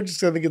Chainsword,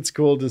 just 'cause I think it's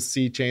cool to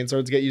see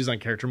chainswords get used on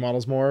character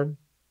models more.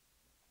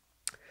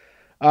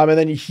 And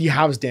then he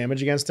has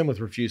damage against him with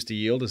Refuse to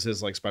Yield as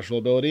his like special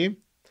ability.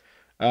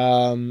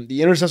 The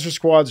Intercessor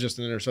Squad is just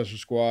an Intercessor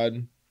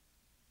Squad.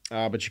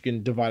 But you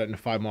can divide it into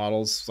 5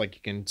 models. Like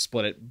you can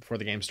split it before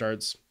the game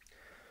starts.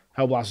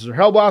 Hellblasters are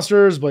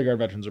Hellblasters. Blade Guard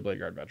Veterans are Blade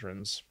Guard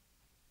Veterans.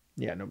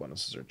 Yeah, no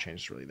bonuses are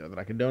changed really though that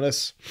I can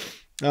notice.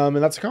 And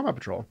that's a combat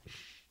patrol.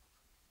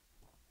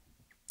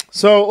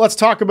 So let's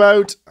talk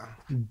about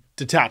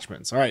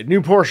detachments. All right,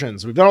 new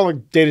portions. We've done all the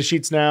data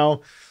sheets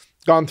now.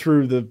 Gone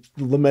through the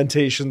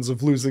lamentations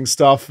of losing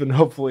stuff, and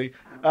hopefully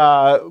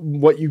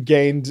what you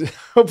gained,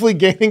 hopefully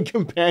gaining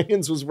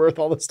companions was worth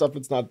all the stuff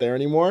that's not there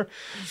anymore.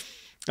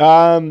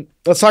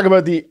 Let's talk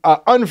about the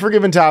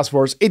Unforgiven Task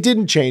Force. It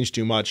didn't change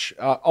too much.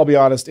 I'll be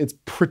honest, it's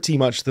pretty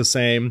much the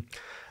same.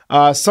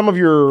 Some of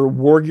your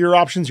war gear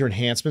options, your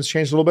enhancements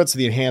changed a little bit. So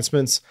the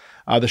enhancements,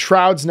 the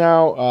Shrouds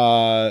now,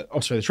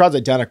 the Shroud's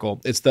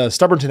identical. It's the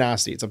Stubborn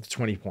Tenacity. It's up to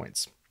 20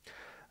 points.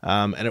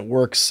 And it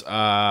works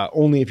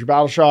only if you're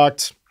battle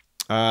shocked.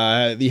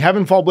 The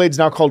Heavenfall Blade is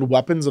now called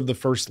Weapons of the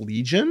First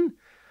Legion,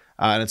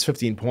 and it's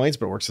 15 points,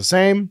 but it works the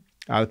same.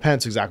 The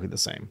pennant's exactly the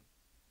same.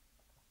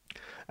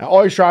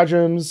 All your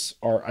stratagems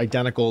are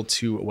identical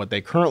to what they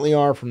currently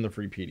are from the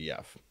free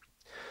PDF.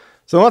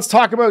 So let's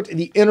talk about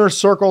the Inner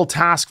Circle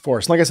Task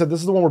Force. Like I said, this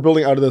is the one we're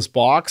building out of this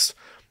box.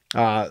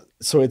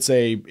 So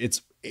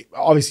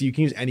obviously you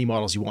can use any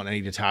models you want,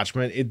 any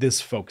detachment. This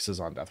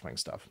focuses on Deathwing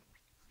stuff.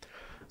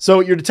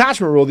 So your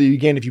detachment rule that you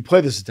gain if you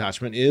play this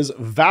detachment is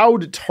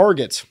Vowed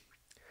Target.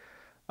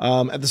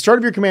 At the start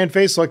of your command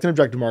phase, select an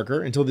objective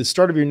marker. Until the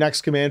start of your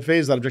next command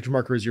phase, that objective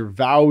marker is your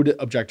vowed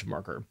objective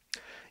marker.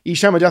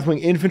 Each time a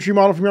Deathwing infantry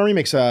model from your army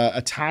makes an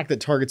attack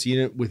that targets a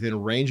unit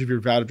within range of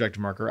your vowed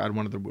objective marker, add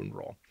 1 to the wound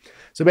roll.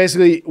 So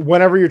basically,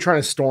 whenever you're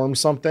trying to storm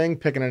something,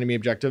 pick an enemy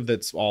objective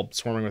that's all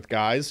swarming with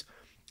guys,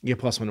 you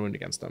get +1 to wound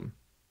against them.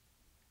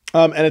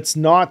 And it's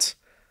not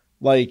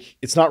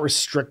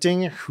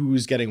restricting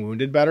who's getting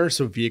wounded better.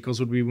 So vehicles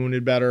would be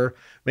wounded better,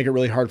 make it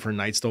really hard for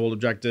knights to hold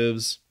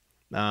objectives.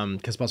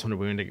 Because +1 to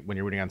wound when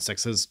you're wounding on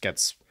 6s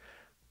gets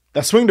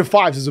that swing to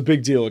 5s is a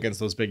big deal against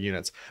those big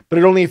units, but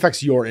it only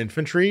affects your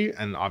infantry.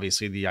 And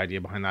obviously the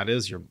idea behind that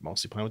is you're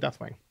mostly playing with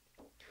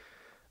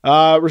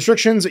Deathwing.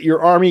 Restrictions,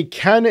 your army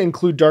can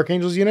include Dark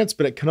Angels units,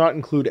 but it cannot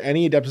include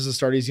any Adeptus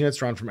Astartes units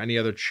drawn from any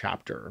other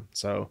chapter.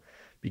 So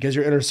because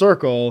you're Inner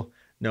Circle,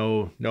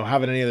 no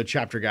having any other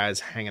chapter guys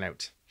hanging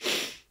out.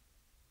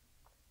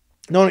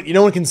 No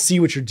one can see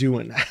what you're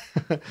doing.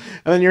 And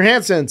then your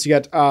Hansons, you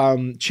got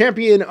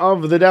Champion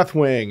of the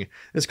Deathwing.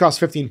 This costs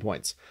 15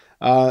 points.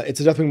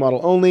 It's a Deathwing model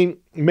only.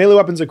 Melee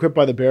weapons equipped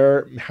by the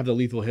bearer have the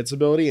lethal hits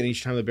ability, and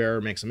each time the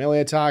bearer makes a melee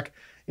attack,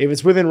 if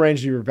it's within range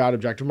of your vowed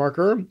objective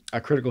marker,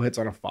 a critical hits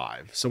on a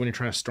 5. So when you're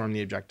trying to storm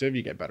the objective,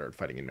 you get better at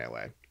fighting in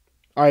melee.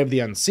 Eye of the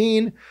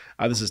Unseen.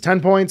 This is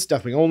 10 points,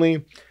 Deathwing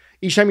only.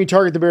 Each time you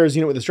target the bearer's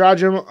unit with a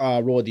stratagem,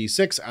 roll a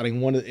d6,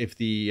 adding 1 if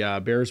the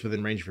bearer's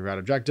within range of your vowed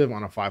objective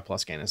on a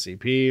 5+ gain a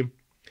CP.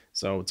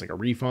 So it's like a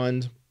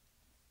refund.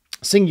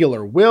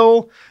 Singular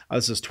Will.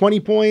 This is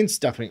 20 points,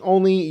 Deathwing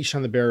only. Each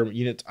time the bearer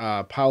unit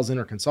piles in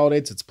or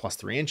consolidates, it's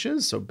 +3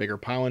 inches, so bigger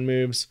pile-in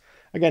moves.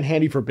 Again,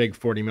 handy for big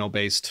 40 mil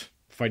based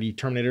fighty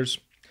Terminators.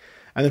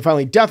 And then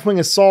finally, Deathwing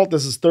Assault.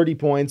 This is 30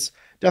 points.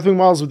 Deathwing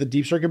models with the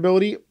Deep Strike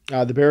ability.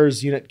 The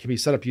bearer's unit can be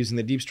set up using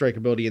the Deep Strike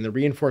ability in the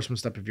reinforcement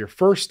step of your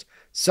first,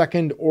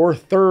 second, or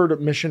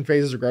third mission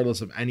phases,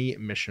 regardless of any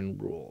mission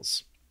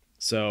rules.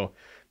 So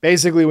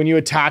basically, when you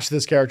attach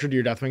this character to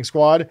your Deathwing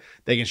squad,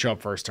 they can show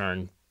up first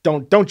turn.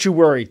 Don't you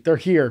worry. They're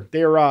here.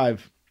 They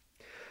arrive.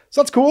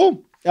 So that's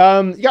cool.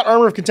 You got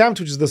Armor of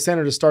Contempt, which is the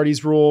standard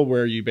Astartes rule,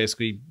 where you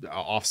basically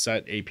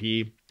offset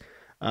AP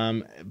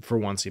for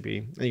 1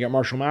 CP. And you got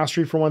Martial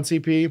Mastery for 1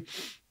 CP.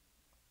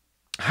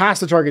 Has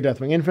to target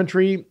Deathwing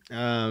infantry,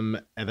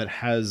 and that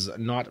has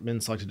not been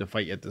selected to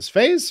fight yet this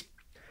phase.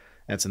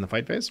 That's in the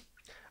fight phase.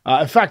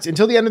 Effect,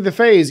 until the end of the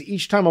phase,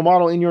 each time a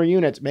model in your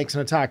unit makes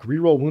an attack,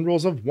 reroll wound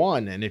rolls of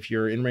 1. And if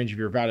you're in range of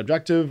your vowed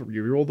objective,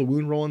 you reroll the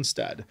wound roll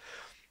instead.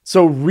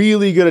 So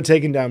really good at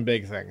taking down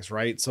big things,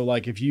 right? So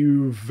like if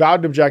you vowed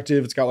an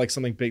objective, it's got like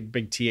something big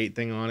T8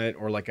 thing on it,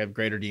 or like a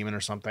Greater Demon or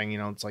something,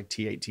 it's like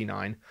T8,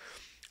 T9.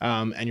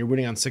 and you're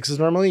winning on 6s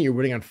normally, you're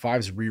winning on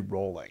 5s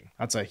re-rolling.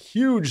 That's a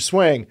huge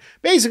swing.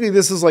 Basically,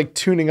 this is like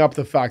tuning up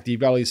the fact that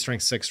you've got all these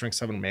strength 6, strength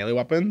 7 melee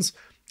weapons,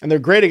 and they're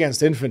great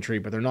against infantry,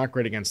 but they're not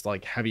great against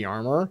like heavy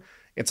armor.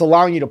 It's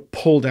allowing you to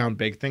pull down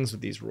big things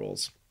with these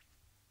rules.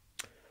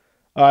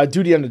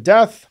 Duty unto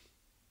death.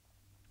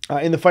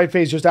 In the fight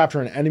phase, just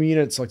after an enemy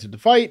unit selected to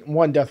fight,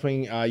 one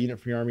Deathwing unit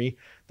from your army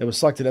that was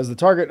selected as the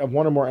target of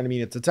one or more enemy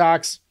units'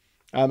 attacks.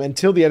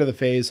 Until the end of the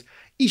phase,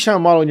 each time a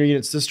model in your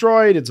unit's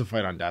destroyed, it's a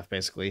fight on death,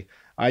 basically.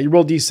 You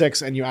roll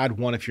d6 and you add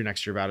 1 if you're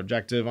next to your bad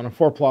objective. On a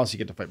 4+, you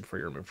get to fight before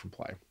you're removed from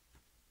play.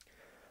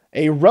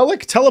 A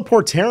Relic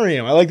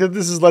Teleportarium. I like that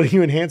this is letting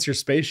you enhance your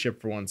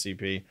spaceship for 1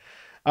 CP.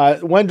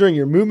 When during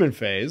your movement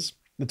phase,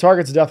 the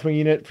target's a Deathwing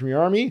unit from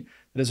your army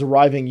that is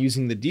arriving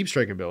using the Deep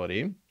Strike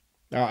ability.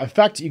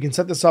 Effect, you can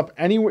set this up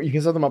anywhere. You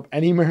can set them up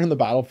anywhere in the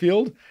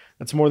battlefield.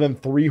 That's more than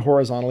 3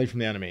 horizontally from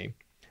the enemy.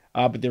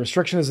 But the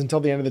restriction is until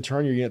the end of the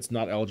turn, your unit's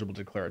not eligible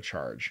to declare a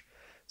charge.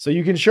 So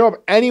you can show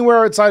up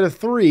anywhere outside of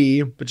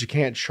 3, but you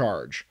can't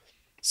charge.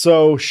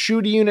 So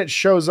shoot a unit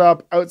shows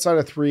up outside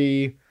of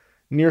 3,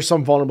 near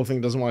some vulnerable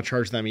thing, doesn't want to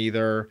charge them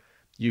either.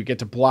 You get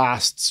to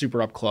blast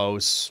super up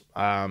close.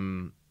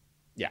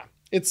 Yeah,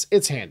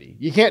 it's handy.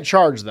 You can't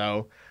charge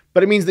though.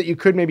 But it means that you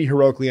could maybe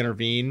heroically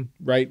intervene,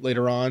 right,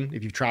 later on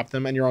if you've trapped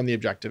them and you're on the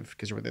objective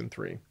because you're within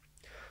 3.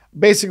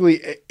 Basically,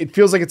 it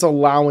feels like it's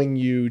allowing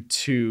you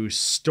to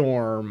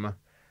storm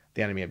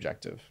the enemy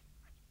objective.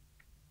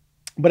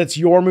 But it's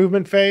your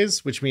movement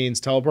phase, which means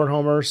teleport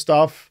homer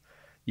stuff.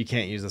 You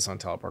can't use this on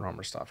teleport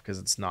homer stuff because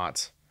it's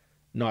not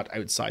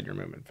outside your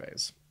movement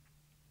phase.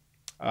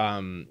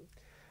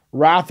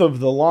 Wrath of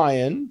the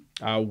Lion.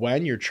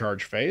 When your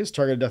charge phase,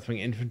 target a Deathwing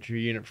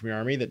infantry unit from your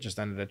army that just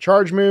ended a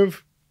charge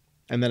move.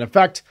 And then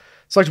effect,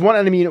 select one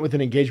enemy unit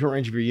within engagement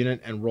range of your unit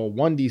and roll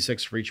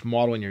 1d6 for each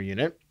model in your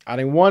unit,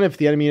 adding 1 if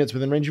the enemy unit's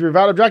within range of your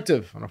VAD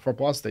objective. On a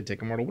 4+, they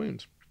take a mortal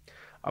wound,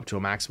 up to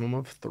a maximum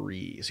of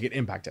 3. So you get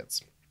impact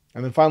hits.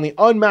 And then finally,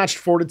 Unmatched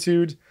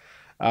Fortitude.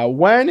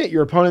 When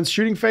your opponent's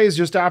shooting phase,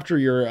 just after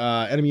your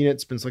enemy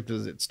unit's been selected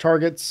as its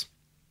targets,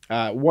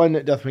 1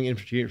 Deathwing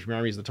infantry unit from your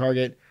army is the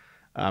target.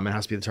 It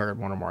has to be the target of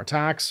 1 or more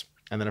attacks.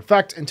 And then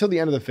effect, until the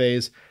end of the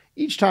phase,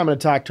 each time an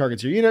attack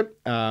targets your unit,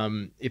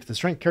 if the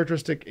strength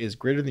characteristic is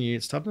greater than your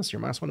unit's toughness, you're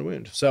 -1 to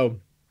wound. So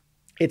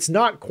it's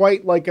not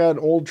quite like an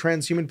old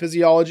transhuman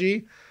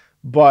physiology,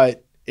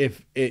 but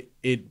if it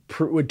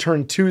would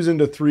turn 2s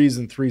into 3s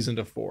and 3s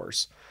into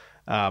 4s.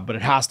 But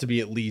it has to be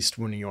at least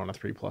when you're on a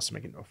 3+ to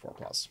make it into a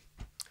 4+.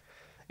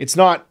 It's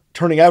not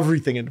turning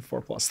everything into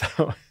 4+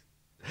 though.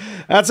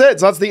 That's it.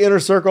 So that's the Inner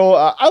Circle.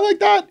 I like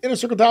that. Inner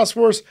Circle Task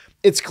Force.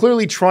 It's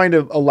clearly trying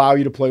to allow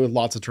you to play with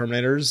lots of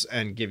Terminators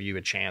and give you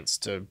a chance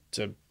to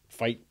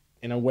fight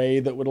in a way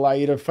that would allow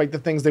you to fight the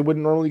things they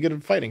wouldn't normally get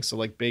at fighting. So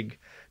like big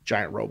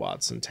giant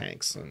robots and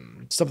tanks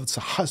and stuff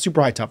that's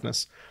super high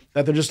toughness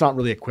that they're just not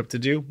really equipped to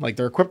do. Like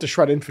they're equipped to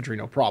shred infantry,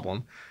 no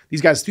problem.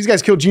 These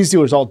guys kill Gene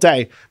Stealers all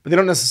day, but they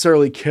don't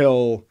necessarily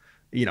kill,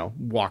 you know,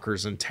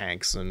 walkers and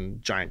tanks and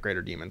giant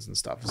greater demons and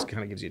stuff. This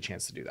kind of gives you a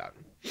chance to do that.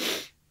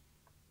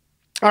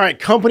 All right,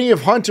 Company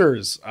of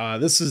Hunters.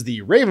 This is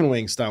the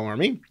Ravenwing style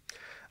army.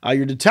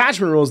 Your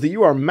detachment rules that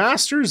you are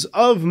masters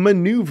of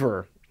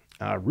maneuver,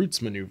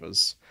 roots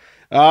maneuvers.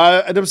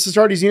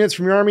 Astartes units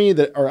from your army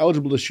that are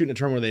eligible to shoot in a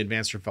turn where they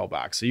advanced or fell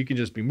back. So you can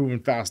just be moving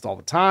fast all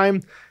the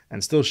time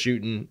and still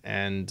shooting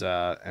and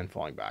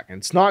falling back. And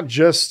it's not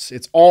just,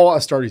 it's all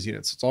Astartes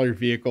units. It's all your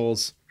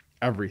vehicles,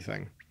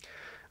 everything.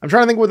 I'm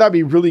trying to think, would that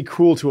be really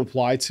cool to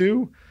apply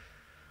to?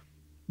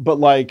 But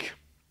like,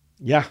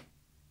 yeah.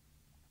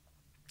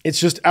 It's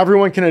just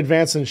everyone can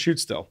advance and shoot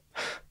still.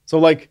 So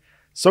like,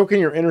 so can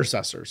your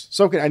intercessors.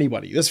 So can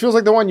anybody. This feels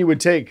like the one you would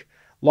take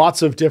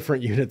lots of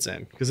different units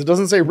in because it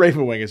doesn't say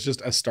Ravenwing. It's just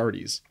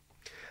Astartes.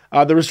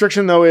 The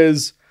restriction though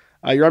is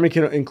your army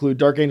can include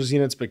Dark Angels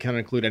units, but can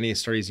include any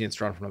Astartes units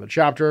drawn from another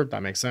chapter.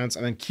 That makes sense.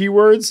 And then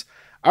keywords,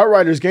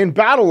 Outriders gain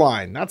battle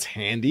line. That's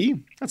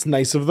handy. That's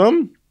nice of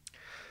them.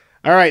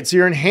 All right, so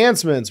your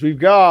enhancements. We've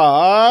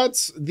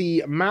got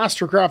the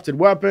Mastercrafted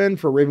Weapon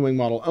for Ravenwing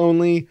model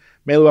only.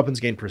 Melee weapons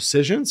gain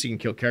precision, so you can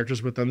kill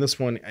characters with them. This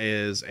one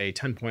is a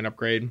 10-point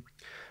upgrade.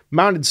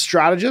 Mounted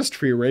Strategist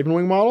for your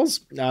Ravenwing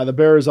models. The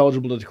bearer is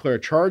eligible to declare a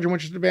charge in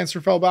which it advanced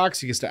or fell back,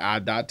 so he gets to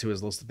add that to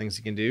his list of things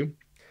he can do.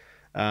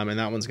 And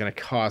that one's going to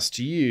cost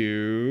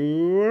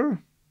you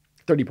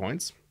 30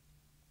 points.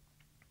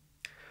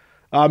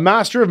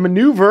 Master of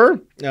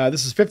Maneuver.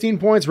 This is 15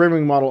 points,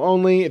 Ravenwing model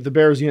only. If the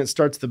bearer's unit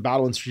starts the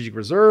battle in strategic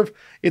reserve,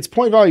 its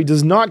point value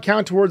does not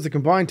count towards the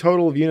combined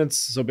total of units.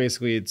 So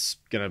basically, it's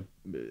going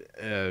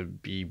to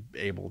be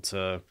able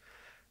to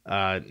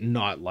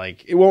not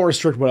like, it won't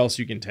restrict what else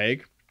you can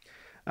take.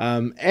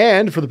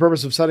 And for the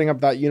purpose of setting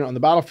up that unit on the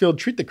battlefield,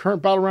 treat the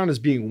current battle round as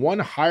being 1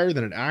 higher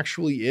than it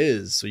actually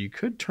is. So you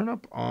could turn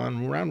up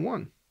on round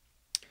 1.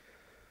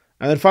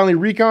 And then finally,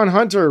 Recon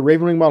Hunter,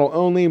 Ravenwing model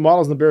only.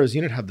 Models in the bearer's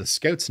unit have the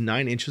Scout's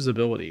 9 inches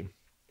ability.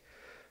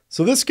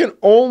 So this can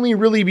only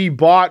really be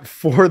bought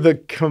for the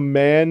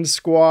command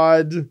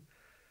squad.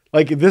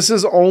 Like this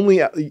is only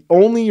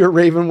your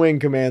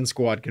Ravenwing command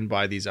squad can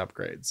buy these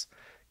upgrades.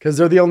 because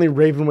they're the only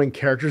Ravenwing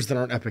characters that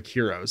aren't epic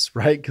heroes,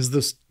 right? Because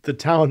the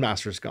Talon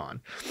Master's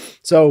gone.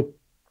 So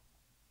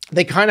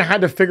they kind of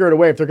had to figure out a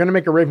way. If they're going to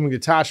make a Ravenwing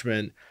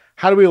detachment,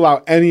 how do we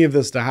allow any of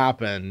this to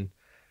happen?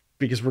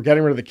 Because we're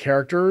getting rid of the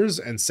characters,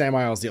 and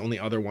Samael is the only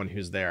other one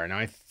who's there. Now,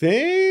 I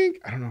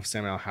don't know if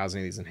Samael has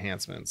any of these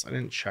enhancements. I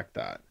didn't check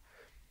that,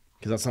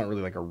 because that's not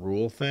really like a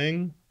rule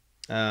thing.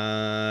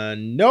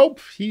 Nope,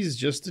 he's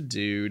just a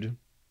dude.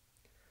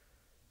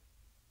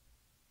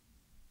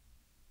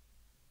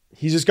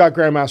 He's just got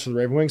Grandmaster of the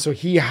Ravenwing, so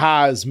he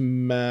has,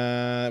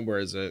 where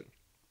is it?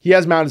 He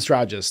has Mounted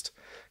Strategist,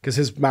 because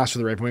his Master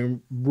of the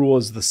Ravenwing rule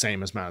is the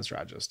same as Mounted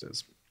Strategist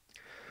is.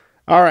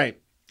 All right,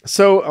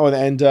 so,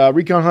 and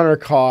Recon Hunter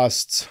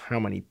costs how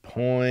many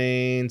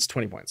points?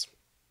 20 points.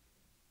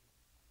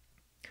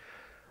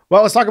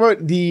 Well, let's talk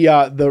about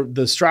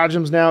the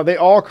stratagems now. They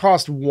all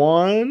cost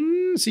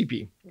 1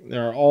 CP.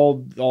 They're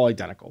all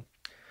identical.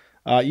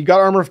 You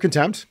got Armor of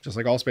Contempt, just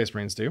like all Space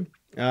Marines do.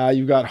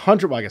 You've got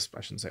Hunter. Well, I guess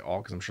I shouldn't say all,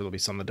 because I'm sure there'll be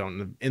some that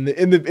don't in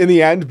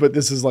the end. But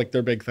this is like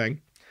their big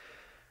thing.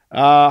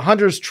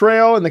 Hunter's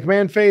Trail in the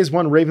command phase.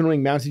 1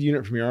 Ravenwing mounted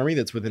unit from your army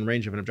that's within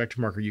range of an objective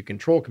marker you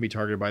control can be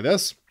targeted by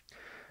this.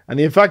 And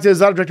the effect is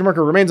that objective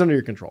marker remains under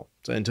your control.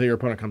 So until your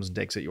opponent comes and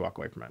takes it, you walk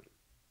away from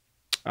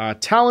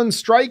it. Talon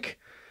Strike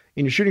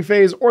in your shooting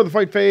phase or the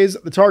fight phase.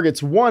 The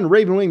target's 1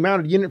 Ravenwing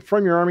mounted unit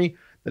from your army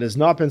that has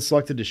not been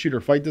selected to shoot or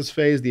fight this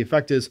phase. The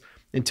effect is,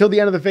 until the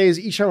end of the phase,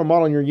 each time a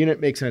model in your unit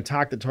makes an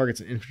attack that targets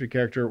an infantry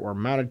character or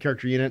mounted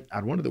character unit,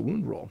 add 1 to the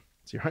wound roll.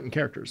 So you're hunting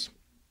characters.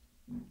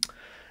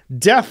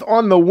 Death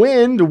on the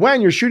Wind.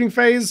 When your shooting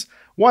phase,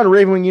 1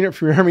 Ravenwing unit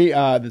from your army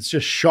that's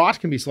just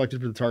shot can be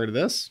selected for the target of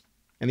this.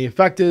 And the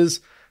effect is,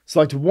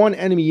 select 1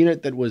 enemy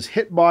unit that was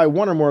hit by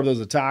 1 or more of those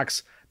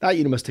attacks. That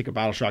unit must take a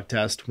battle shock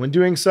test. When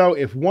doing so,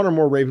 if 1 or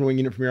more Ravenwing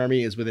unit from your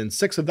army is within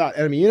 6 of that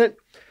enemy unit,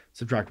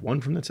 subtract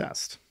 1 from the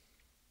test.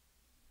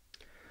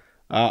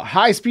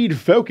 High Speed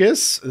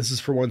Focus. This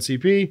is for 1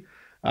 CP.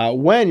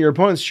 When your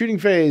opponent's shooting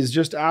phase,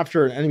 just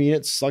after an enemy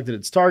unit selected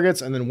its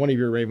targets, and then one of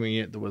your Ravenwing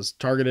unit that was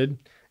targeted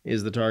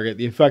is the target.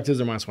 The effect is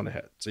they're -1 to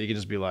hit. So you can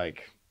just be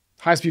like,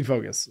 High Speed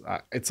Focus.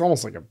 It's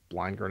almost like a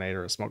blind grenade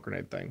or a smoke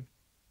grenade thing.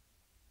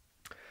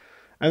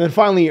 And then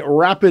finally,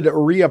 Rapid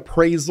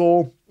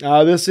Reappraisal.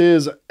 This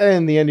is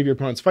in the end of your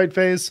opponent's fight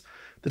phase.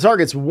 The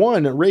target's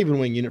 1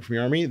 Ravenwing unit from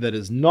your army that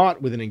is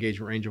not within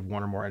engagement range of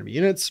 1 or more enemy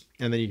units.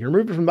 And then you can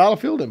remove it from the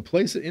battlefield and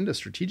place it into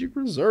strategic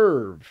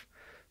reserve.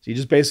 So you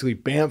just basically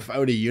bamf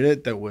out a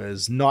unit that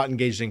was not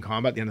engaged in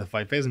combat at the end of the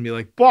fight phase and be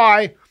like,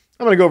 bye,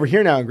 I'm going to go over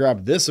here now and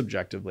grab this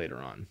objective later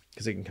on,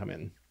 because it can come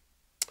in.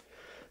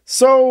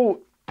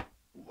 So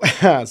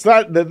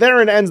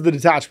therein ends the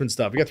detachment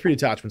stuff. We got 3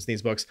 detachments in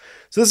these books.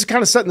 So this is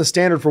kind of setting the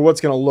standard for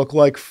what's going to look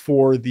like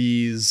for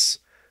these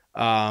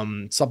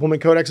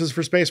supplement codexes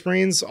for Space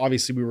Marines.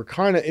 Obviously, we were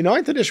kind of in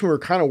 9th edition, we were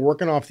kind of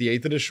working off the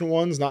 8th edition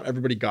ones. Not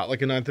everybody got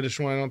like a 9th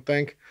edition one, I don't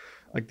think,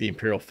 like the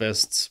Imperial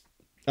Fists.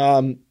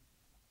 And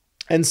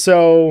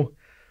so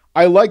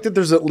I like that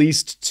there's at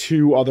least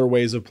 2 other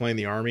ways of playing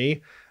the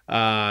army,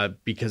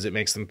 because it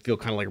makes them feel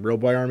kind of like real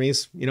boy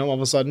armies, you know, all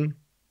of a sudden.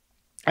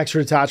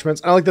 Extra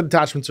detachments. I like the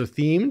detachments are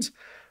themed,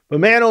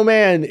 but man, oh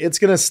man, it's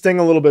going to sting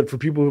a little bit for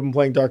people who've been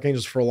playing Dark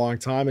Angels for a long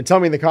time. And tell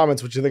me in the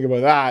comments what you think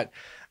about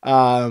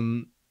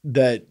that.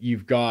 That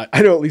you've got,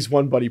 I know at least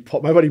one buddy,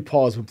 Paul, my buddy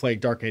Paul has been playing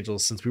Dark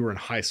Angels since we were in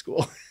high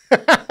school.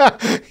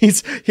 He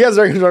has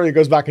Dark Angels that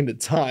goes back into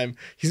time.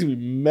 He's gonna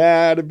be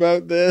mad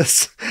about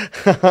this.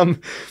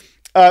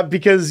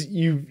 Because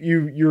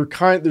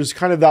there's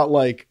kind of that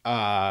like,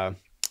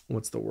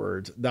 what's the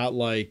word? That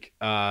like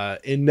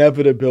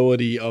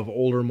inevitability of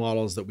older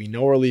models that we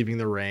know are leaving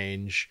the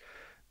range,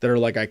 that are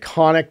like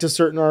iconic to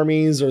certain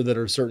armies, or that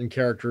are certain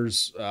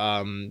characters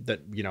that,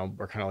 you know,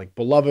 are kind of like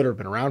beloved or have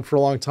been around for a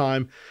long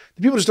time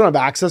that people just don't have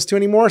access to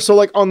anymore. So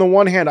like on the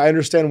one hand, I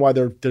understand why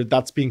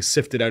that's being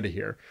sifted out of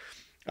here.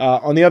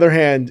 On the other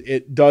hand,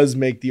 it does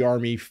make the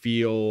army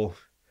feel,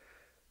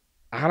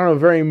 I don't know,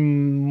 very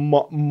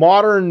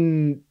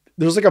modern.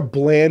 There's like a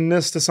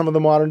blandness to some of the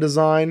modern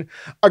design.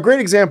 A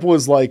great example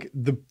is like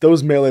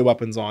those melee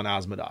weapons on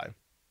Asmodai.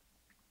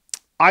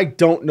 I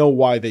don't know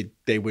why they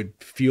would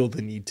feel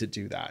the need to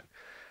do that.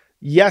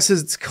 Yes,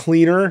 it's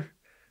cleaner.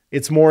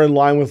 It's more in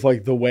line with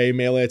like the way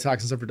melee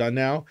attacks and stuff are done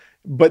now,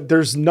 but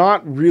there's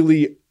not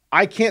really,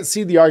 I can't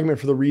see the argument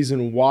for the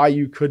reason why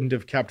you couldn't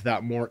have kept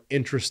that more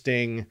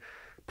interesting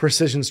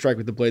precision strike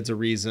with the Blades of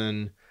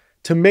Reason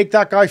to make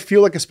that guy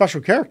feel like a special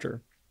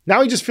character.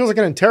 Now he just feels like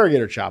an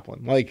interrogator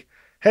chaplain. Like,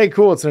 hey,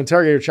 cool, it's an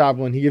interrogator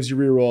chaplain. He gives you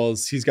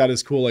rerolls. He's got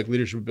his cool like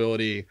leadership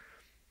ability.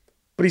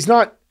 But he's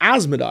not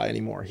Asmodai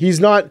anymore. He's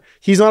not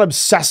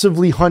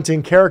obsessively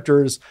hunting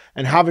characters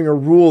and having a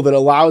rule that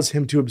allows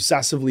him to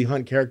obsessively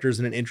hunt characters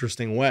in an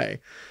interesting way.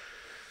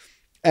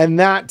 And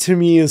that to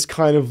me is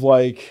kind of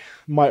like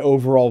my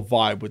overall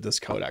vibe with this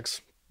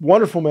codex.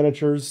 Wonderful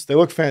miniatures. They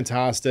look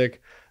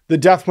fantastic. The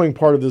Deathwing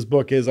part of this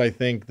book is, I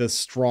think, the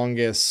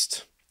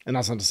strongest. And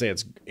that's not to say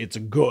it's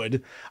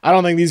good. I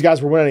don't think these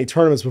guys were winning any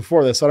tournaments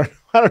before this. I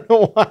don't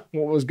know what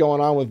was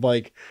going on with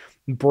like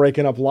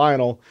breaking up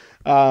Lionel.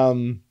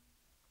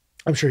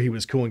 I'm sure he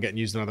was cool and getting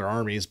used in other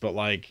armies, but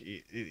like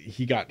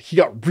he got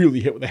really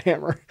hit with a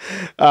hammer.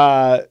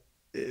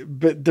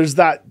 But there's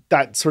that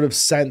sort of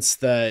sense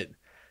that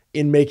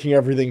in making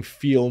everything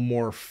feel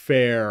more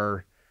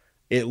fair,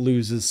 it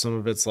loses some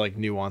of its like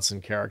nuance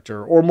and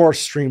character, or more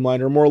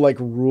streamlined, or more like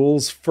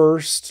rules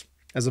first,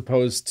 as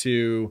opposed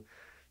to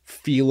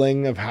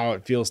feeling of how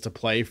it feels to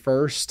play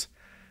first.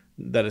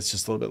 That it's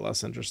just a little bit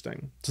less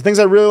interesting. So things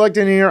I really liked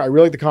in here, I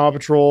really like the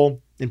combat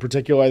patrol in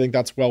particular. I think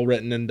that's well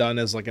written and done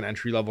as like an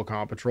entry level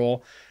combat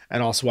patrol,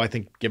 and also I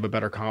think give a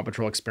better combat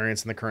patrol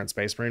experience than the current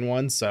Space Marine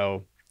one.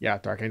 So yeah,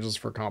 Dark Angels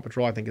for combat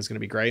patrol I think is going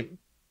to be great.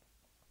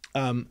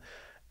 And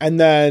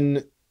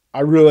then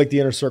I really like the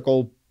Inner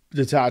Circle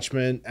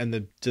detachment and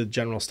the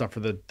general stuff for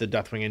the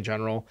Deathwing in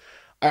general.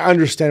 I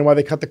understand why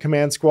they cut the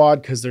command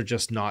squad, because they're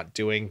just not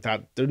doing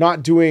that. They're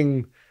not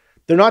doing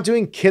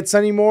kits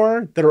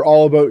anymore that are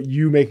all about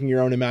you making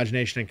your own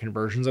imagination and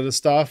conversions of the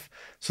stuff.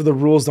 So the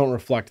rules don't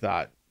reflect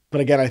that.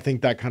 But again, I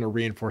think that kind of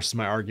reinforces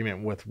my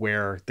argument with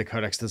where the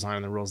codex design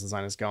and the rules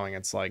design is going.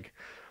 It's like,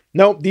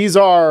 nope, these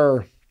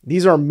are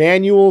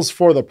manuals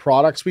for the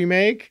products we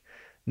make,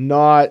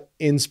 not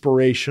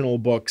inspirational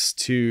books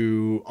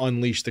to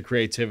unleash the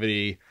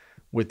creativity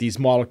with these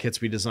model kits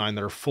we design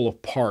that are full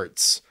of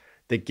parts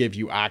that give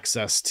you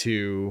access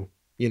to,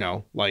 you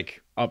know,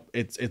 like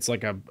it's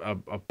like a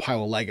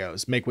pile of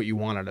Legos. Make what you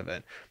want out of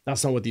it.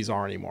 That's not what these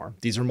are anymore.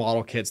 These are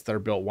model kits that are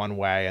built one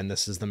way, and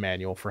this is the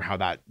manual for how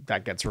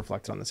that gets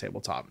reflected on the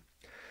tabletop.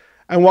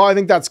 And while I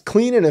think that's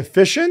clean and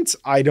efficient,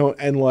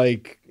 and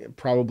like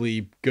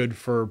probably good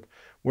for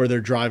where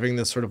they're driving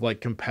this sort of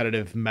like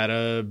competitive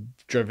meta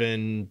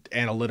driven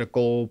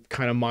analytical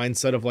kind of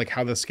mindset of like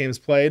how this game's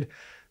played,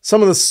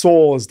 some of the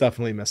soul is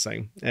definitely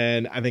missing.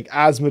 And I think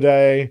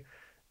Asmodee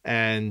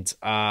and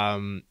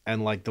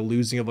like the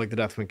losing of like the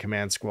Deathwing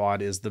command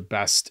squad is the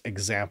best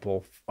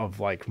example of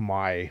like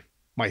my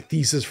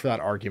thesis for that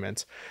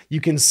argument.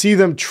 You can see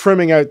them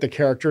trimming out the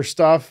character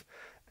stuff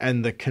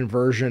and the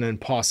conversion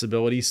and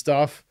possibility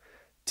stuff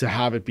to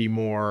have it be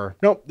more,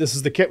 nope, this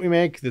is the kit we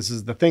make, this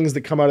is the things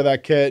that come out of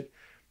that kit,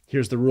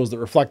 here's the rules that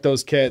reflect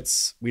those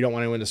kits, we don't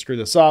want anyone to screw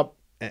this up.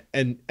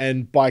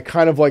 And by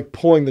kind of like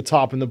pulling the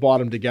top and the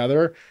bottom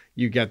together,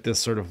 you get this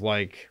sort of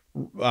like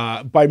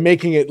by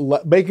making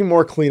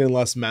more clean and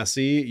less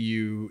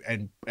messy,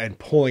 and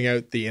pulling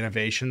out the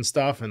innovation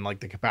stuff and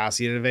like the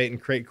capacity to innovate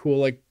and create cool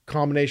like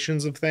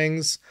combinations of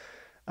things,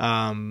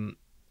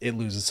 it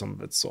loses some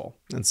of its soul.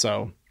 And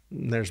so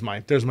there's my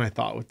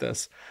thought with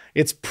this.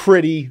 It's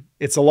pretty,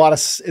 it's a lot of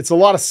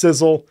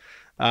sizzle,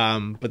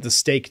 but the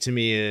stake to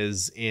me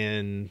is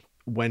in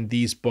when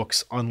these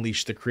books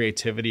unleash the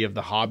creativity of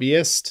the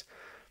hobbyist.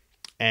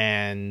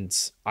 And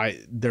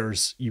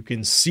you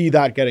can see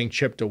that getting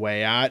chipped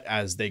away at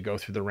as they go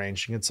through the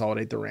range and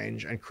consolidate the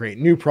range and create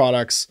new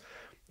products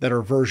that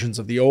are versions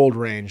of the old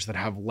range that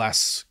have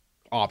less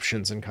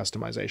options and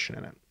customization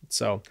in it.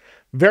 So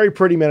very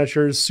pretty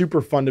miniatures,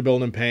 super fun to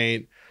build and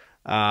paint.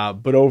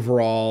 But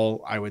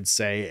overall, I would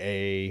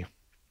say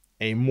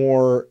a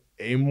more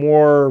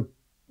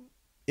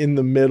in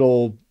the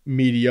middle,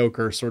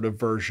 mediocre sort of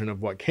version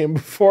of what came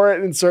before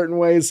it in certain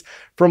ways,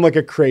 from like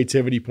a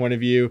creativity point of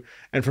view,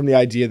 and from the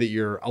idea that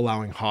you're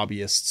allowing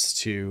hobbyists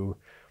to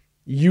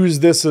use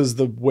this as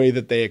the way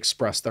that they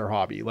express their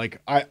hobby. Like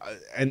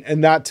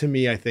and that to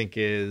me, I think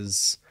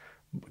is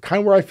kind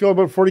of where I feel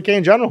about 40K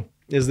in general,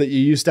 is that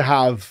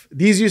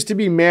these used to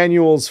be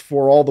manuals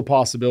for all the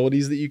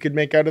possibilities that you could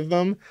make out of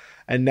them.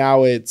 And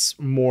now it's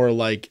more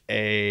like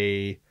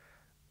a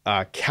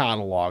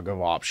catalog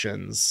of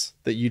options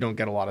that you don't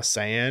get a lot of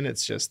say in.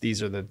 It's just,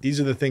 these are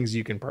the things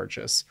you can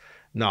purchase,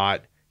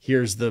 not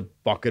here's the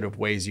bucket of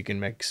ways you can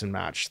mix and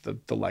match the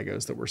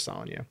Legos that we're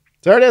selling you.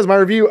 So there it is, my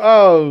review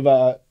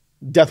of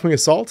Deathwing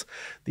Assault,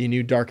 the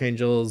new Dark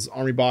Angels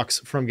army box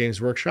from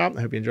Games Workshop.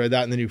 I hope you enjoyed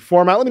that in the new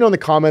format. Let me know in the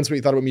comments what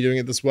you thought about me doing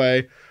it this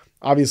way.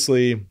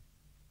 Obviously,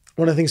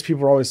 one of the things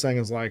people are always saying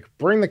is like,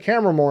 bring the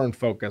camera more in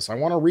focus. I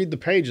want to read the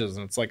pages.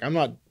 And it's like,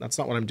 that's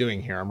not what I'm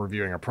doing here. I'm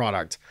reviewing a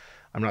product.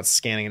 I'm not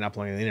scanning and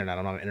uploading to the internet.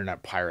 I'm not an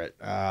internet pirate.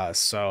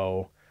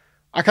 So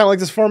I kind of like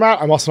this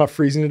format. I'm also not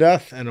freezing to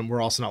death, and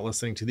we're also not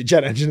listening to the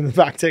jet engine in the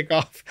back take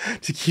off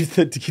to keep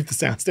the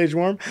soundstage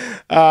warm.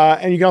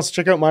 And you can also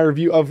check out my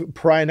review of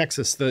Pariah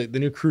Nexus, the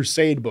new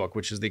Crusade book,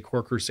 which is the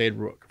core Crusade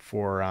book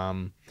for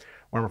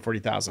Warhammer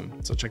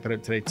 40,000. So check that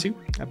out today too.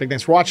 Big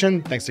thanks for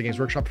watching. Thanks to Games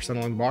Workshop for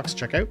sending along the box.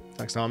 Check out.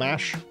 Thanks to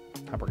Ash.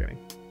 Happy gaming.